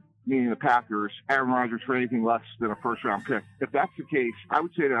trade, meaning the Packers, Aaron Rodgers for anything less than a first-round pick. If that's the case, I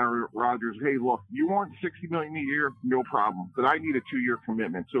would say to Aaron Rodgers, hey, look, you want $60 million a year? No problem. But I need a 2-year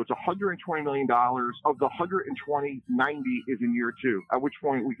commitment. So it's $120 million. Of the $120, 90 is in year 2, at which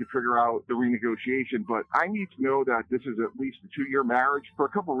point we could figure out the renegotiation. But I need to know that this is at least a 2-year marriage for a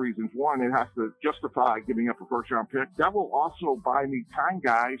couple of reasons. One, it has to justify giving up a first-round pick. That will also buy me time,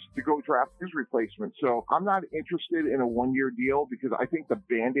 guys, to go draft his replacement. So I'm not interested in a 1-year deal because I think the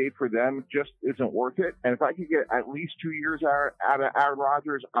Band-Aid for them just isn't worth it. And if I could get at least 2 years out of Aaron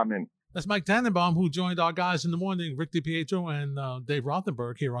Rodgers, I'm in. That's Mike Tannenbaum, who joined our guys in the morning, Rick DiPietro and Dave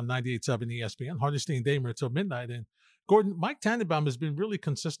Rothenberg here on 98.7 ESPN, Hardesty and Damer until midnight. And Gordon, Mike Tannenbaum has been really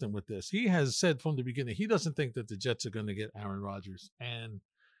consistent with this. He has said from the beginning he doesn't think that the Jets are going to get Aaron Rodgers. And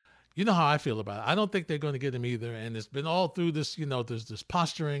you know how I feel about it. I don't think they're going to get him either. And it's been all through this, there's this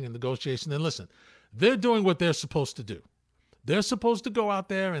posturing and negotiation. And listen, they're doing what they're supposed to do. They're supposed to go out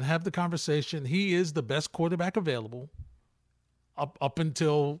there and have the conversation. He is the best quarterback available up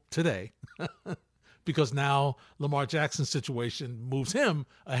until today because now Lamar Jackson's situation moves him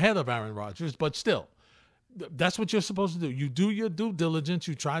ahead of Aaron Rodgers. But still, that's what you're supposed to do. You do your due diligence.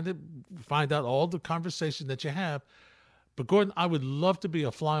 You try to find out all the conversation that you have. But, Gordon, I would love to be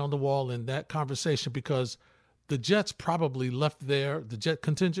a fly on the wall in that conversation because the Jets probably left there, the Jet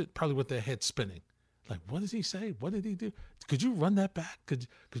contingent, probably with their head spinning. Like, what does he say? What did he do? Could you run that back? Could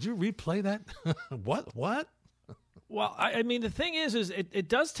you replay that? What? Well, I mean, the thing is it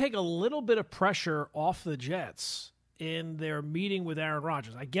does take a little bit of pressure off the Jets in their meeting with Aaron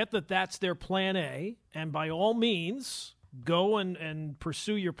Rodgers. I get that that's their plan A, and by all means, go and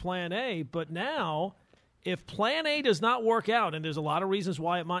pursue your plan A. But now, if plan A does not work out, and there's a lot of reasons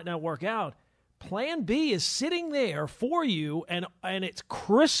why it might not work out, plan B is sitting there for you, and it's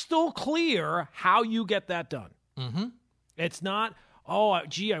crystal clear how you get that done. Mm-hmm. It's not,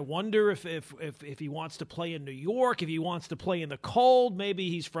 I wonder if he wants to play in New York, if he wants to play in the cold, maybe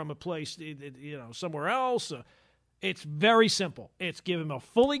he's from a place, somewhere else. It's very simple. It's give him a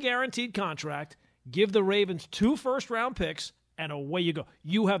fully guaranteed contract, give the Ravens 2 first-round picks, and away you go.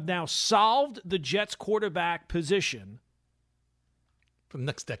 You have now solved the Jets' quarterback position for the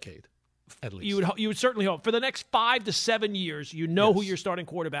next decade. At least you would certainly hope for the next 5 to 7 years. You know who your starting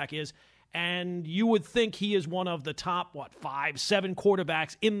quarterback is, and you would think he is one of the top 5, 7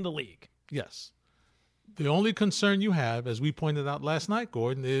 quarterbacks in the league. Yes. The only concern you have, as we pointed out last night,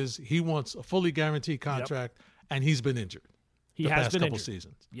 Gordon, is he wants a fully guaranteed contract, and he's been injured. He has past been couple injured.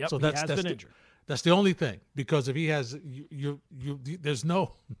 Seasons. Yep, so he has been injured. That's the only thing, because if he has, there's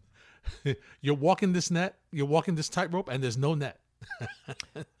no, you're walking this tightrope, and there's no net.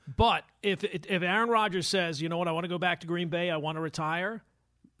 But if Aaron Rodgers says, you know what, I want to go back to Green Bay, I want to retire,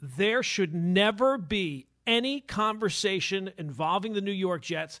 there should never be any conversation involving the New York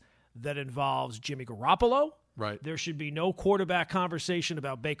Jets that involves Jimmy Garoppolo. Right. There should be no quarterback conversation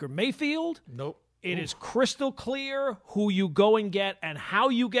about Baker Mayfield. Nope. It is crystal clear who you go and get, and how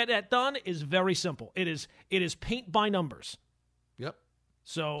you get that done is very simple. It is paint by numbers. Yep.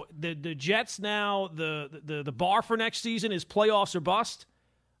 So the Jets now, the bar for next season is playoffs or bust.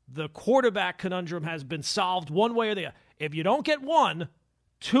 The quarterback conundrum has been solved one way or the other. If you don't get 1,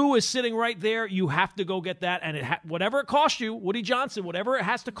 2 is sitting right there. You have to go get that, and whatever it costs you, Woody Johnson, whatever it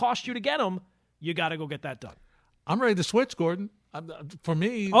has to cost you to get him, you got to go get that done. I'm ready to switch, Gordon. For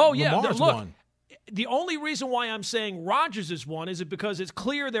me, Look, Lamar's one. The only reason why I'm saying Rodgers is one is because it's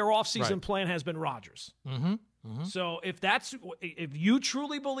clear their offseason plan has been Rodgers. Mm-hmm. Mm-hmm. So if you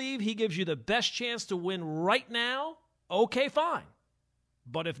truly believe he gives you the best chance to win right now, okay, fine.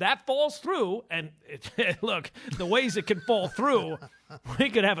 But if that falls through, and look, the ways it can fall through, we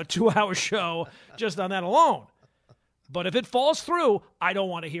could have a 2-hour show just on that alone. But if it falls through, I don't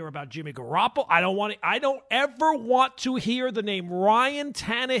want to hear about Jimmy Garoppolo. I don't ever want to hear the name Ryan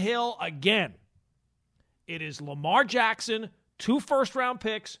Tannehill again. It is Lamar Jackson, 2 first-round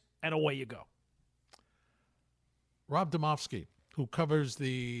picks, and away you go. Rob Domofsky, who covers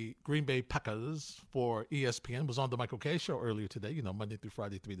the Green Bay Packers for ESPN, was on the Michael Kay show earlier today, Monday through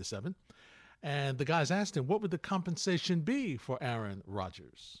Friday, 3 to 7. And the guys asked him, what would the compensation be for Aaron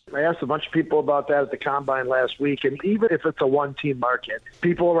Rodgers? I asked a bunch of people about that at the Combine last week, and even if it's a one-team market,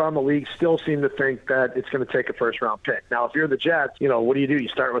 people around the league still seem to think that it's going to take a first-round pick. Now, if you're the Jets, what do? You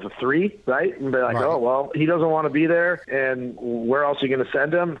start with a 3, right? And be like, right. Oh, well, he doesn't want to be there, and where else are you going to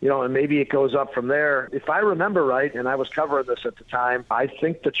send him? And maybe it goes up from there. If I remember right, and I was covering this at the time, I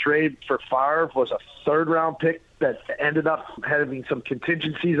think the trade for Favre was a third-round pick that ended up having some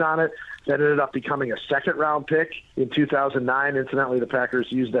contingencies on it, that ended up becoming a second-round pick in 2009. Incidentally, the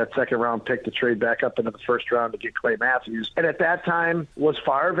Packers used that second-round pick to trade back up into the first round to get Clay Matthews. And at that time, was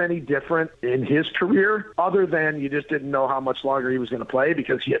Favre any different in his career, other than you just didn't know how much longer he was going to play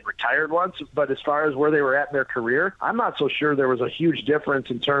because he had retired once? But as far as where they were at in their career, I'm not so sure there was a huge difference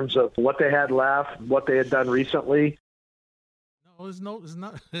in terms of what they had left, what they had done recently. It's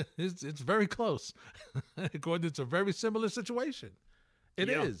not. It's very close. Gordon, it's a very similar situation. It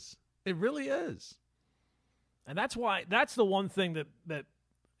is. It really is. And that's the one thing that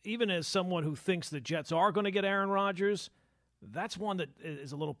even as someone who thinks the Jets are going to get Aaron Rodgers, that's one that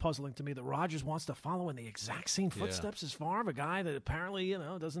is a little puzzling to me, that Rodgers wants to follow in the exact same footsteps as Favre, a guy that apparently,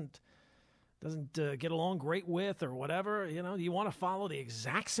 doesn't get along great with or whatever. Do you want to follow the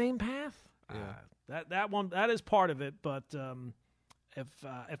exact same path? Yeah. That is part of it, but if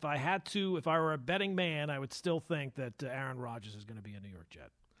I were a betting man, I would still think that Aaron Rodgers is going to be a New York Jet.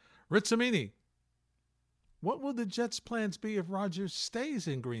 Ritzamini, what will the Jets' plans be if Rodgers stays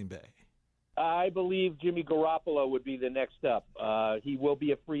in Green Bay? I believe Jimmy Garoppolo would be the next up. He will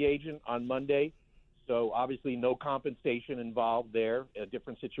be a free agent on Monday, so obviously no compensation involved there, a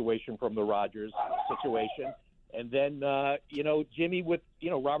different situation from the Rodgers situation. And then, Jimmy with,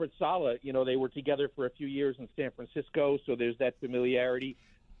 Robert Saleh, they were together for a few years in San Francisco, so there's that familiarity.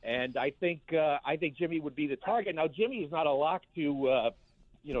 And I think Jimmy would be the target. Now, Jimmy is not a lock to,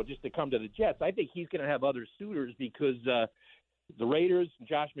 just to come to the Jets. I think he's going to have other suitors because the Raiders,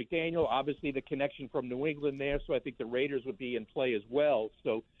 Josh McDaniel, obviously the connection from New England there, so I think the Raiders would be in play as well.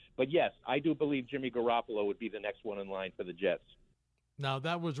 So, but yes, I do believe Jimmy Garoppolo would be the next one in line for the Jets. Now,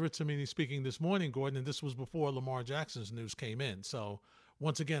 that was Ritzamini speaking this morning, Gordon, and this was before Lamar Jackson's news came in. So,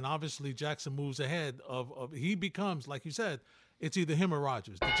 once again, obviously Jackson moves ahead of he becomes, like you said, it's either him or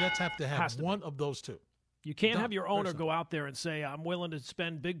Rodgers. The Jets have to have one of those two. You can't have your owner go out there and say, I'm willing to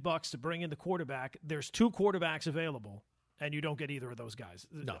spend big bucks to bring in the quarterback. There's 2 quarterbacks available, and you don't get either of those guys.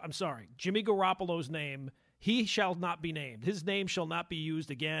 No. I'm sorry. Jimmy Garoppolo's name, he shall not be named. His name shall not be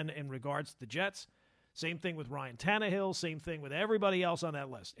used again in regards to the Jets. Same thing with Ryan Tannehill. Same thing with everybody else on that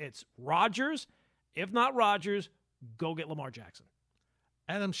list. It's Rodgers. If not Rodgers, go get Lamar Jackson.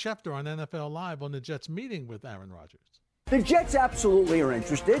 Adam Schefter on NFL Live on the Jets meeting with Aaron Rodgers. The Jets absolutely are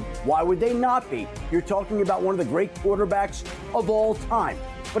interested. Why would they not be? You're talking about one of the great quarterbacks of all time.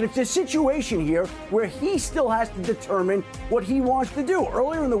 But it's a situation here where he still has to determine what he wants to do.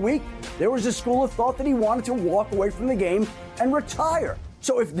 Earlier in the week, there was a school of thought that he wanted to walk away from the game and retire.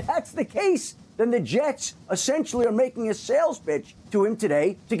 So if that's the case, then the Jets essentially are making a sales pitch to him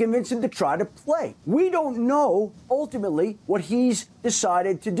today to convince him to try to play. We don't know, ultimately, what he's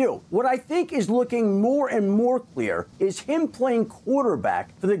decided to do. What I think is looking more and more clear is him playing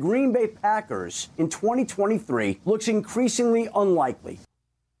quarterback for the Green Bay Packers in 2023 looks increasingly unlikely.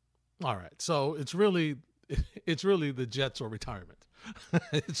 All right, so it's really the Jets or retirement.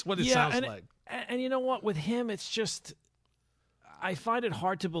 It's what it sounds like. And you know what? With him, it's just – I find it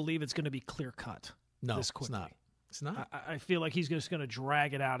hard to believe it's going to be clear-cut. No, this quickly. It's not. I feel like he's just going to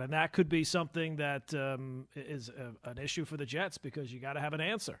drag it out, and that could be something that is an issue for the Jets because you got to have an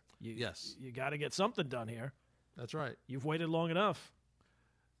answer. Yes. You got to get something done here. That's right. You've waited long enough.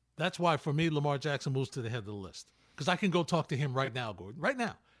 That's why, for me, Lamar Jackson moves to the head of the list because I can go talk to him right now, Gordon. Right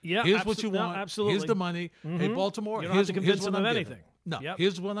now. Yeah, here's what you want. Absolutely. Here's the money. Mm-hmm. Hey, Baltimore, you don't have to convince him of anything. No,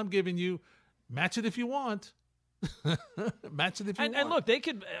 here's what I'm giving you. Match it if you want. Match it if you want. And look, they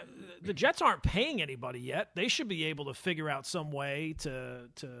could. The Jets aren't paying anybody yet. They should be able to figure out some way to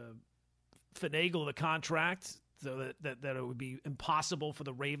finagle the contract so that it would be impossible for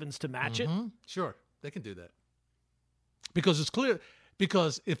the Ravens to match it. Sure, they can do that because it's clear.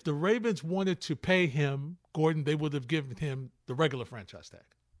 Because if the Ravens wanted to pay him, Gordon, they would have given him the regular franchise tag.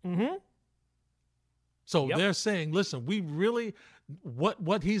 Mm-hmm. So they're saying, listen, we really,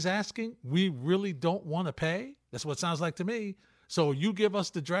 what he's asking, we really don't want to pay. That's what it sounds like to me. So you give us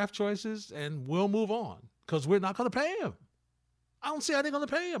the draft choices and we'll move on because we're not going to pay him. I don't see how they're going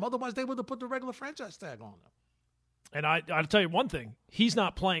to pay him. Otherwise, they would have put the regular franchise tag on him. And I'll tell you one thing. He's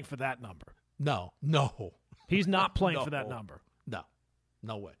not playing for that number. No. He's not playing for that number.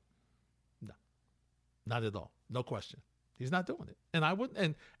 No way. No. Not at all. No question. He's not doing it. And I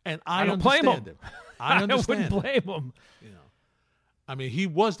wouldn't. And I don't blame him. I understand. I wouldn't blame him. You know, I mean, he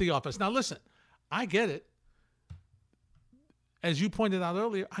was the offense. Now, listen, I get it. As you pointed out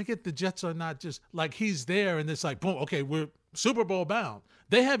earlier, I get the Jets are not just like he's there and it's like, boom, okay, we're Super Bowl bound.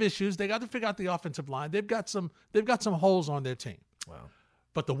 They have issues. They got to figure out the offensive line. They've got some holes on their team. Wow.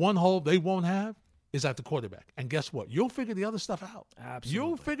 But the one hole they won't have is at the quarterback. And guess what? You'll figure the other stuff out. Absolutely.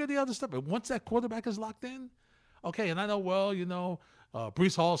 You'll figure the other stuff. And once that quarterback is locked in, okay, and I know,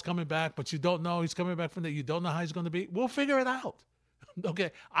 Breece Hall's coming back, but you don't know he's coming back from there. You don't know how he's going to be. We'll figure it out.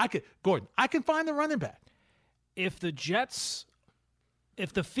 Okay, I can find the running back. If the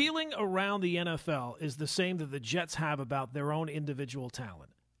feeling around the NFL is the same that the Jets have about their own individual talent,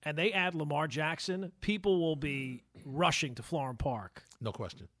 and they add Lamar Jackson, people will be rushing to Florham Park. No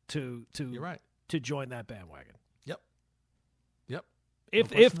question. You're right. To join that bandwagon. Yep.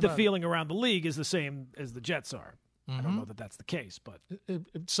 If the feeling around the league is the same as the Jets are. Mm-hmm. I don't know that that's the case, but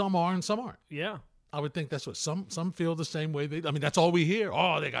some are and some aren't. Yeah. I would think that's what some feel the same way. That's all we hear.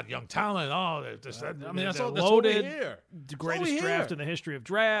 Oh, they got young talent. Oh, they're just. That's all we hear. The greatest draft in the history of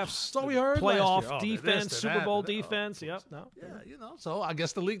drafts. That's all we heard. Playoff last year. defense, Super Bowl defense. Yep. No. Yeah, So I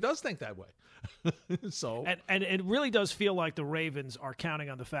guess the league does think that way. So and it really does feel like the Ravens are counting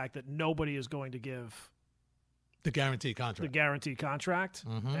on the fact that nobody is going to give the guaranteed contract.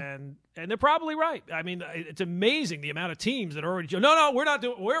 Mm-hmm. And they're probably right. I mean, it's amazing the amount of teams that are already. No, we're not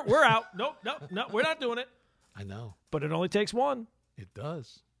doing. We're out. No, we're not doing it. I know, but it only takes one. It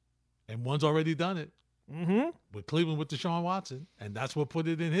does, and one's already done it. Mm-hmm. With Cleveland with Deshaun Watson, and that's what put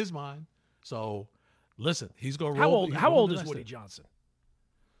it in his mind. So, listen, he's going to roll. How How old is Woody Johnson?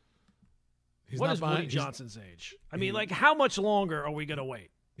 What is Woody Johnson's age? I mean, how much longer are we going to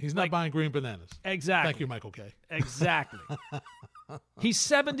wait? He's not buying green bananas. Exactly. Thank you, Michael K. Exactly. He's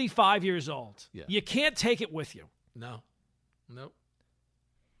 75 years old. Yeah. You can't take it with you. No. Nope.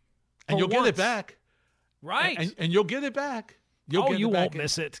 And you'll get it back. Right. And you'll get it back. You won't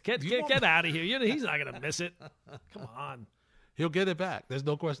miss it. Get out of here. He's not going to miss it. Come on. He'll get it back. There's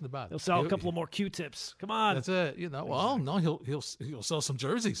no question about it. He'll sell a couple of more Q-tips. Come on. That's it. Well, no, he'll sell some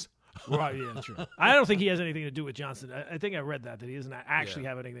jerseys. Right, yeah, true. I don't think he has anything to do with Johnson. I think I read that he doesn't actually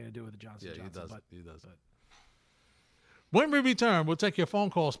have anything to do with the Johnson. Yeah, Johnson, he does. When we return, we'll take your phone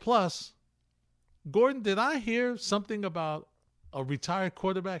calls. Plus, Gordon, did I hear something about a retired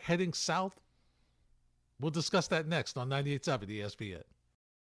quarterback heading south? We'll discuss that next on 98.7 ESPN.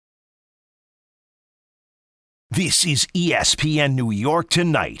 This is ESPN New York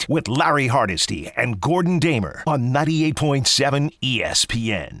Tonight with Larry Hardesty and Gordon Damer on 98.7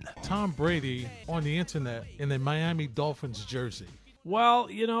 ESPN. Tom Brady on the internet in a Miami Dolphins jersey. Well,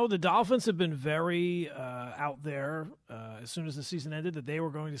 the Dolphins have been very out there as soon as the season ended that they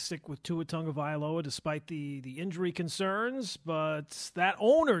were going to stick with Tua Tagovailoa despite the injury concerns. But that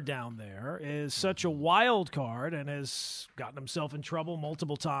owner down there is such a wild card and has gotten himself in trouble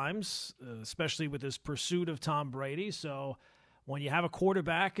multiple times, especially with his pursuit of Tom Brady. So when you have a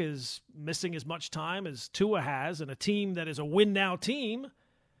quarterback is missing as much time as Tua has and a team that is a win-now team,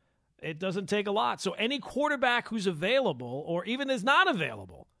 it doesn't take a lot. So any quarterback who's available or even is not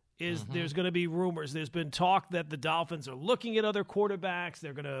available there's going to be rumors. There's been talk that the Dolphins are looking at other quarterbacks.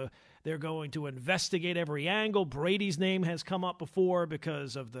 They're going to investigate every angle. Brady's name has come up before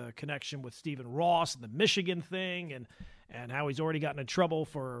because of the connection with Stephen Ross and the Michigan thing and how he's already gotten in trouble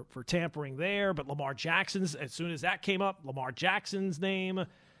for tampering there. But Lamar Jackson's, as soon as that came up, Lamar Jackson's name,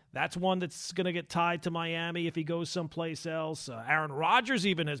 that's one that's going to get tied to Miami if he goes someplace else. Aaron Rodgers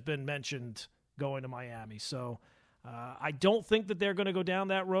even has been mentioned going to Miami. So I don't think that they're going to go down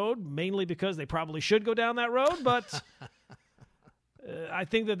that road, mainly because they probably should go down that road. But I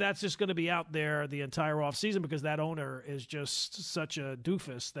think that that's just going to be out there the entire offseason because that owner is just such a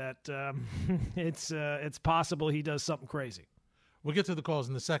doofus that it's possible he does something crazy. We'll get to the calls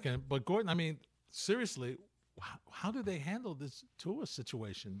in a second. But, Gordon, I mean, seriously, how do they handle this Tua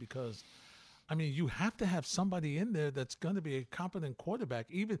situation? Because, I mean, you have to have somebody in there that's going to be a competent quarterback,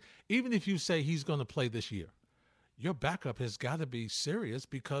 even if you say he's going to play this year. Your backup has got to be serious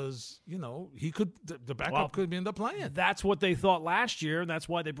because, the backup could end up playing. That's what they thought last year, and that's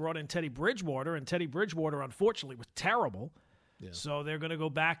why they brought in Teddy Bridgewater, and Teddy Bridgewater, unfortunately, was terrible. Yeah. So they're going to go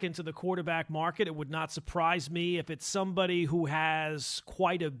back into the quarterback market. It would not surprise me if it's somebody who has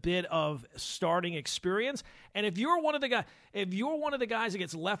quite a bit of starting experience. And if you're one of the guys that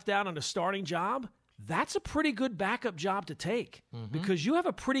gets left out on a starting job, that's a pretty good backup job to take because you have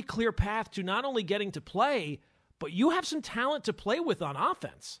a pretty clear path to not only getting to play, but you have some talent to play with on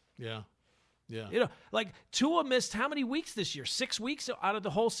offense. Yeah. Yeah. You know, like Tua missed how many weeks this year? 6 weeks out of the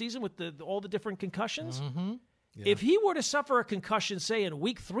whole season with all the different concussions? Mm-hmm. Yeah. If he were to suffer a concussion, say, in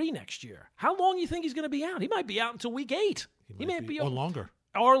week 3 next year, how long do you think he's going to be out? He might be out until week 8. He may be or longer.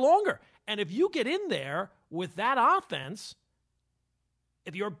 Or longer. And if you get in there with that offense,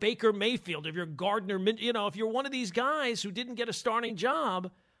 if you're Baker Mayfield, if you're Gardner, if you're one of these guys who didn't get a starting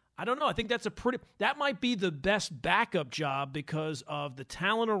job, I don't know. I think that might be the best backup job because of the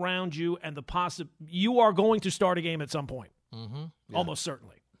talent around you and you are going to start a game at some point. Mm-hmm. Yeah. Almost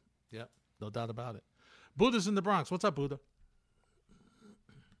certainly. Yep. No doubt about it. Buddha's in the Bronx. What's up, Buddha?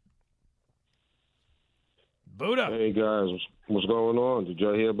 Buddha. Hey, guys. What's going on? Did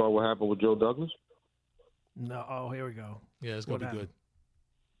y'all hear about what happened with Joe Douglas? No. Oh, here we go. Yeah, it's going to be good.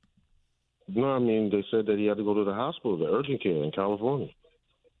 No, I mean, they said that he had to go to the hospital, the urgent care in California.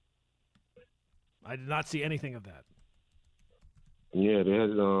 I did not see anything of that. Yeah, they had.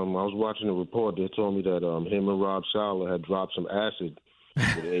 I was watching the report. They told me that him and Rob Saleh had dropped some acid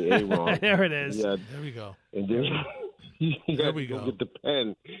with Aaron. There it is. There we go. And then he had to go get the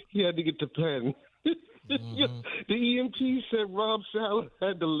pen. He had to get the pen. Mm-hmm. The EMT said Rob Saleh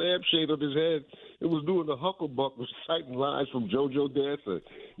had the lampshade on his head. It was doing the Hucklebuck, reciting lines from JoJo Dancer.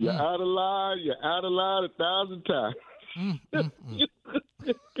 You're out of line. You're out of line 1,000 times.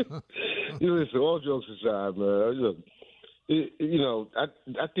 Listen, all jokes aside, man. Look,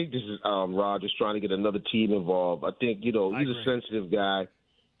 I think this is Rodgers trying to get another team involved. I think, he's a sensitive guy.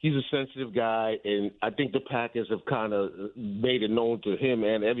 He's a sensitive guy, and I think the Packers have kind of made it known to him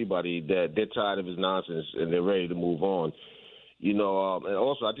and everybody that they're tired of his nonsense and they're ready to move on. And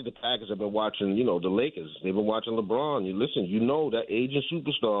also I think the Packers have been watching, the Lakers. They've been watching LeBron. That aging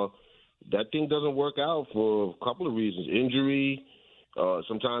superstar, that thing doesn't work out for a couple of reasons. Injury,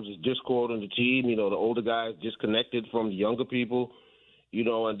 sometimes it's discord on the team. The older guys disconnected from the younger people,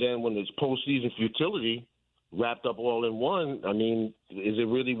 and then when it's postseason futility wrapped up all in one, I mean, is it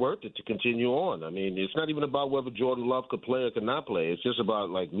really worth it to continue on? I mean, it's not even about whether Jordan Love could play or could not play. It's just about,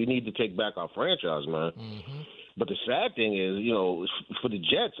 we need to take back our franchise, man. Mm-hmm. But the sad thing is, for the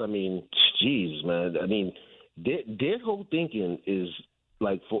Jets, I mean, geez, man. I mean, their whole thinking is,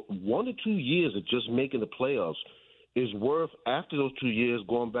 for 1 or 2 years of just making the playoffs is worth, after those 2 years,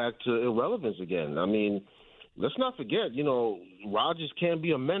 going back to irrelevance again. I mean, let's not forget, Rodgers can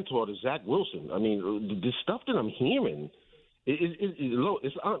be a mentor to Zach Wilson. I mean, the stuff that I'm hearing,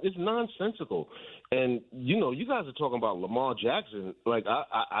 it's nonsensical. And, you guys are talking about Lamar Jackson. Like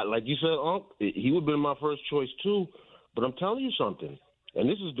you said, Unc, he would have been my first choice too. But I'm telling you something, and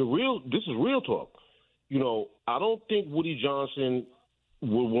this is real talk. I don't think Woody Johnson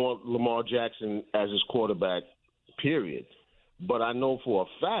would want Lamar Jackson as his quarterback, period. But I know for a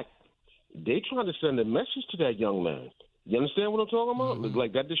fact they trying to send a message to that young man. You understand what I'm talking about? Mm-hmm.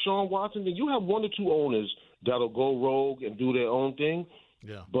 Like that Deshaun Watson thing. You have 1 or 2 owners that'll go rogue and do their own thing.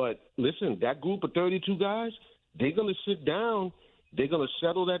 Yeah. But listen, that group of 32 guys, they're going to sit down. They're going to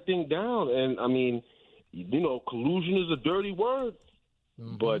settle that thing down. And, I mean, collusion is a dirty word.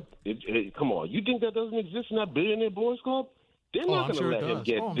 Mm-hmm. But, come on. You think that doesn't exist in that Billionaire Boys Club? They're not going to let him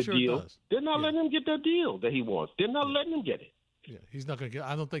get the deal. They're not letting him get that deal that he wants. They're not letting him get it. Yeah, he's not going to get –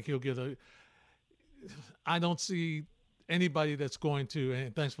 I don't think he'll get I don't see anybody that's going to –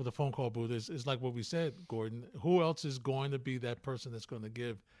 and thanks for the phone call, Booth. It's like what we said, Gordon. Who else is going to be that person that's going to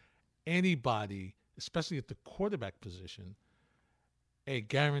give anybody, especially at the quarterback position, a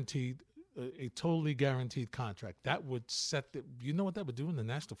totally guaranteed contract? That would set the – you know what that would do in the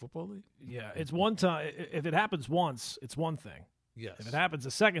National Football League? Yeah, it's one time – if it happens once, it's one thing. Yes. If it happens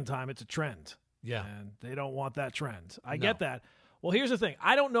a second time, it's a trend. Yeah. And they don't want that trend. I get that. Well, here's the thing.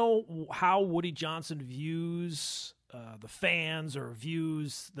 I don't know how Woody Johnson views the fans or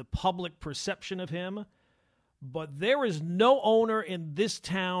views the public perception of him, but there is no owner in this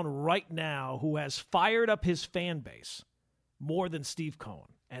town right now who has fired up his fan base more than Steve Cohen.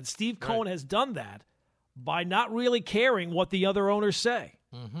 And Steve Cohen has done that by not really caring what the other owners say.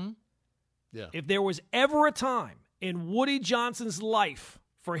 Mm-hmm. Yeah. If there was ever a time in Woody Johnson's life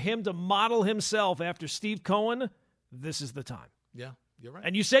for him to model himself after Steve Cohen, this is the time. Yeah, you're right.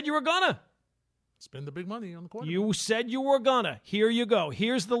 And you said you were gonna. Spend the big money on the quarterback. You said you were gonna. Here you go.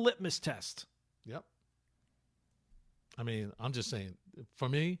 Here's the litmus test. Yep. I mean, I'm just saying, for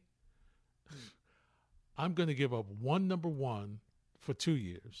me, I'm going to give up one number one for 2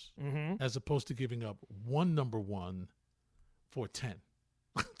 years as opposed to giving up one number one for 10.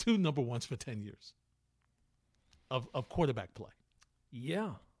 2 number ones for 10 years of quarterback play.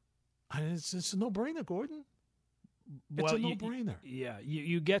 Yeah. It's a no-brainer, Gordon. It's a no-brainer.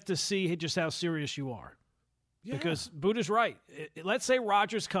 You get to see just how serious you are. Yeah. Because Buddha's right. Let's say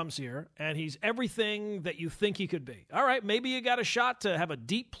Rodgers comes here and he's everything that you think he could be. All right, maybe you got a shot to have a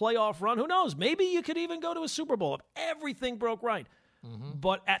deep playoff run. Who knows? Maybe you could even go to a Super Bowl if everything broke right. Mm-hmm.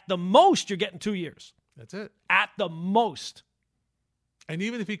 But at the most, you're getting 2 years. That's it. At the most. And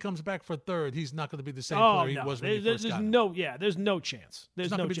even if he comes back for third, he's not going to be the same player he was when he first got him. There's no chance.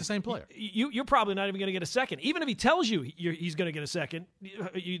 He's not going to be the same player. You're probably not even going to get a second. Even if he tells you he's going to get a second,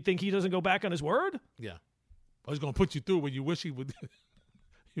 you think he doesn't go back on his word? Yeah. He's going to put you through when you wish he would.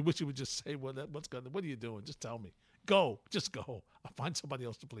 You wish he would just say, what are you doing? Just tell me. Go. Just go. I'll find somebody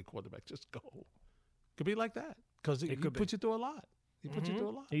else to play quarterback. Just go. Could be like that because he puts you through a lot. He puts you through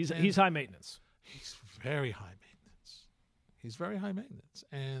a lot. He's high maintenance. He's very high maintenance. He's very high maintenance.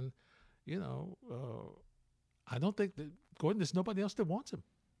 And, I don't think that, Gordon, there's nobody else that wants him.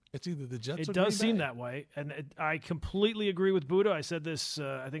 It's either the Jets or It does seem that way. And I completely agree with Buddha. I said this,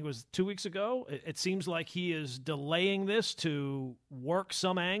 I think it was 2 weeks ago. It seems like he is delaying this to work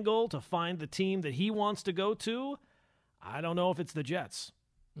some angle to find the team that he wants to go to. I don't know if it's the Jets.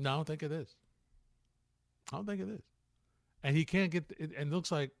 No, I don't think it is. And he can't get – and it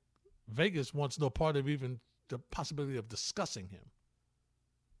looks like Vegas wants no part of even the possibility of discussing him.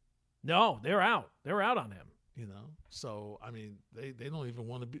 No, they're out. They're out on him. So I mean, they don't even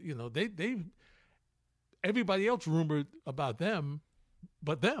want to be. They everybody else rumored about them,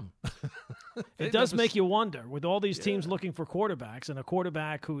 but them. It does make you wonder with all these teams looking for quarterbacks and a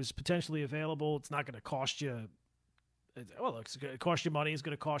quarterback who's potentially available. It's not going to cost you. It's going to cost you money. It's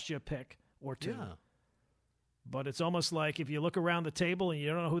going to cost you a pick or two. Yeah. But it's almost like if you look around the table and you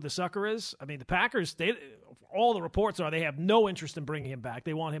don't know who the sucker is. I mean, the Packers. All the reports are they have no interest in bringing him back.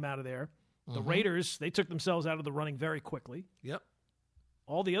 They want him out of there. The Raiders, they took themselves out of the running very quickly. Yep.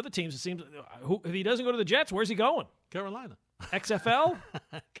 All the other teams, it seems, if he doesn't go to the Jets, where's he going? Carolina. XFL?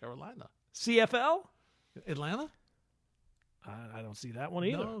 Carolina. CFL? Atlanta? I don't see that one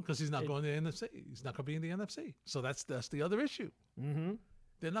either. No, because he's not going to the NFC. He's not going to be in the NFC. So that's the other issue. Mm-hmm.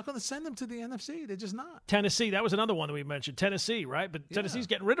 They're not going to send him to the NFC. They're just not. Tennessee, that was another one that we mentioned. Tennessee, right? But Tennessee's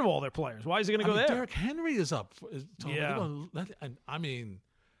getting rid of all their players. Why is he going to go there? Derrick Henry is up. Yeah.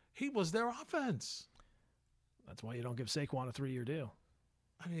 He was their offense. That's why you don't give Saquon a 3-year deal.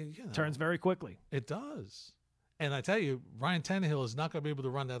 I mean, turns very quickly. It does. And I tell you, Ryan Tannehill is not going to be able to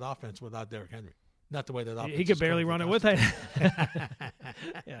run that offense without Derrick Henry. Not the way that offense. He could barely run it with it.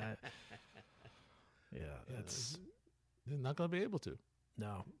 Yeah. They're not going to be able to.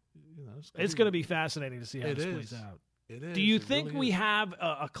 No. It's going to be fascinating to see how this plays out. It is. Do you think we have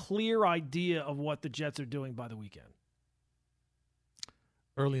a clear idea of what the Jets are doing by the weekend?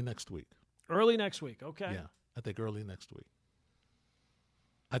 Early next week. Early next week, okay. Yeah, I think early next week.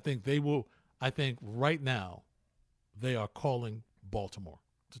 I think they will. I think right now they are calling Baltimore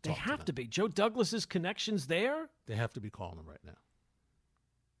to talk to them. They have to be. Joe Douglas's connections there? They have to be calling them right now.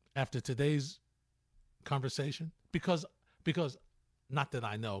 After today's conversation, because not that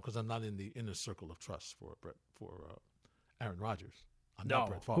I know, because I'm not in the inner circle of trust for Aaron Rodgers. I'm not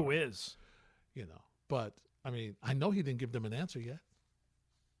Brett Favre. Who is? But I mean, I know he didn't give them an answer yet.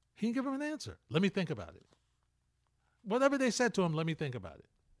 He didn't give him an answer. Let me think about it. Whatever they said to him, let me think about it.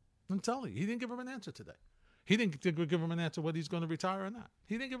 I'm telling you, he didn't give him an answer today. He didn't give him an answer whether he's going to retire or not.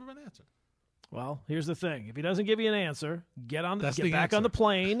 He didn't give him an answer. Well, here's the thing. If he doesn't give you an answer, get back on the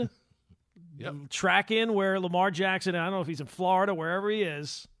plane, track in where Lamar Jackson, I don't know if he's in Florida, wherever he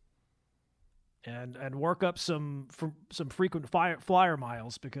is, and work up some frequent flyer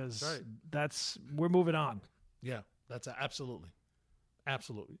miles because we're moving on. Yeah, that's absolutely.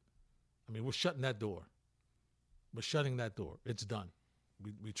 Absolutely. I mean, we're shutting that door. We're shutting that door. It's done.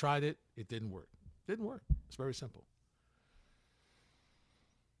 We tried it. It didn't work. It's very simple.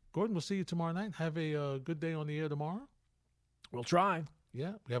 Gordon, we'll see you tomorrow night. Have a good day on the air tomorrow. We'll try.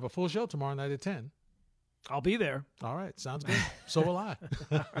 Yeah, we have a full show tomorrow night at 10. I'll be there. All right. Sounds good. So will I.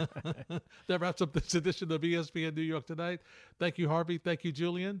 That wraps up this edition of ESPN New York Tonight. Thank you, Harvey. Thank you,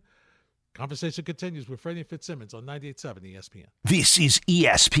 Julian. Conversation continues with Freddie Fitzsimmons on 98.7 ESPN. This is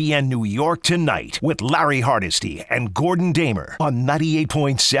ESPN New York Tonight with Larry Hardesty and Gordon Damer on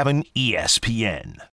 98.7 ESPN.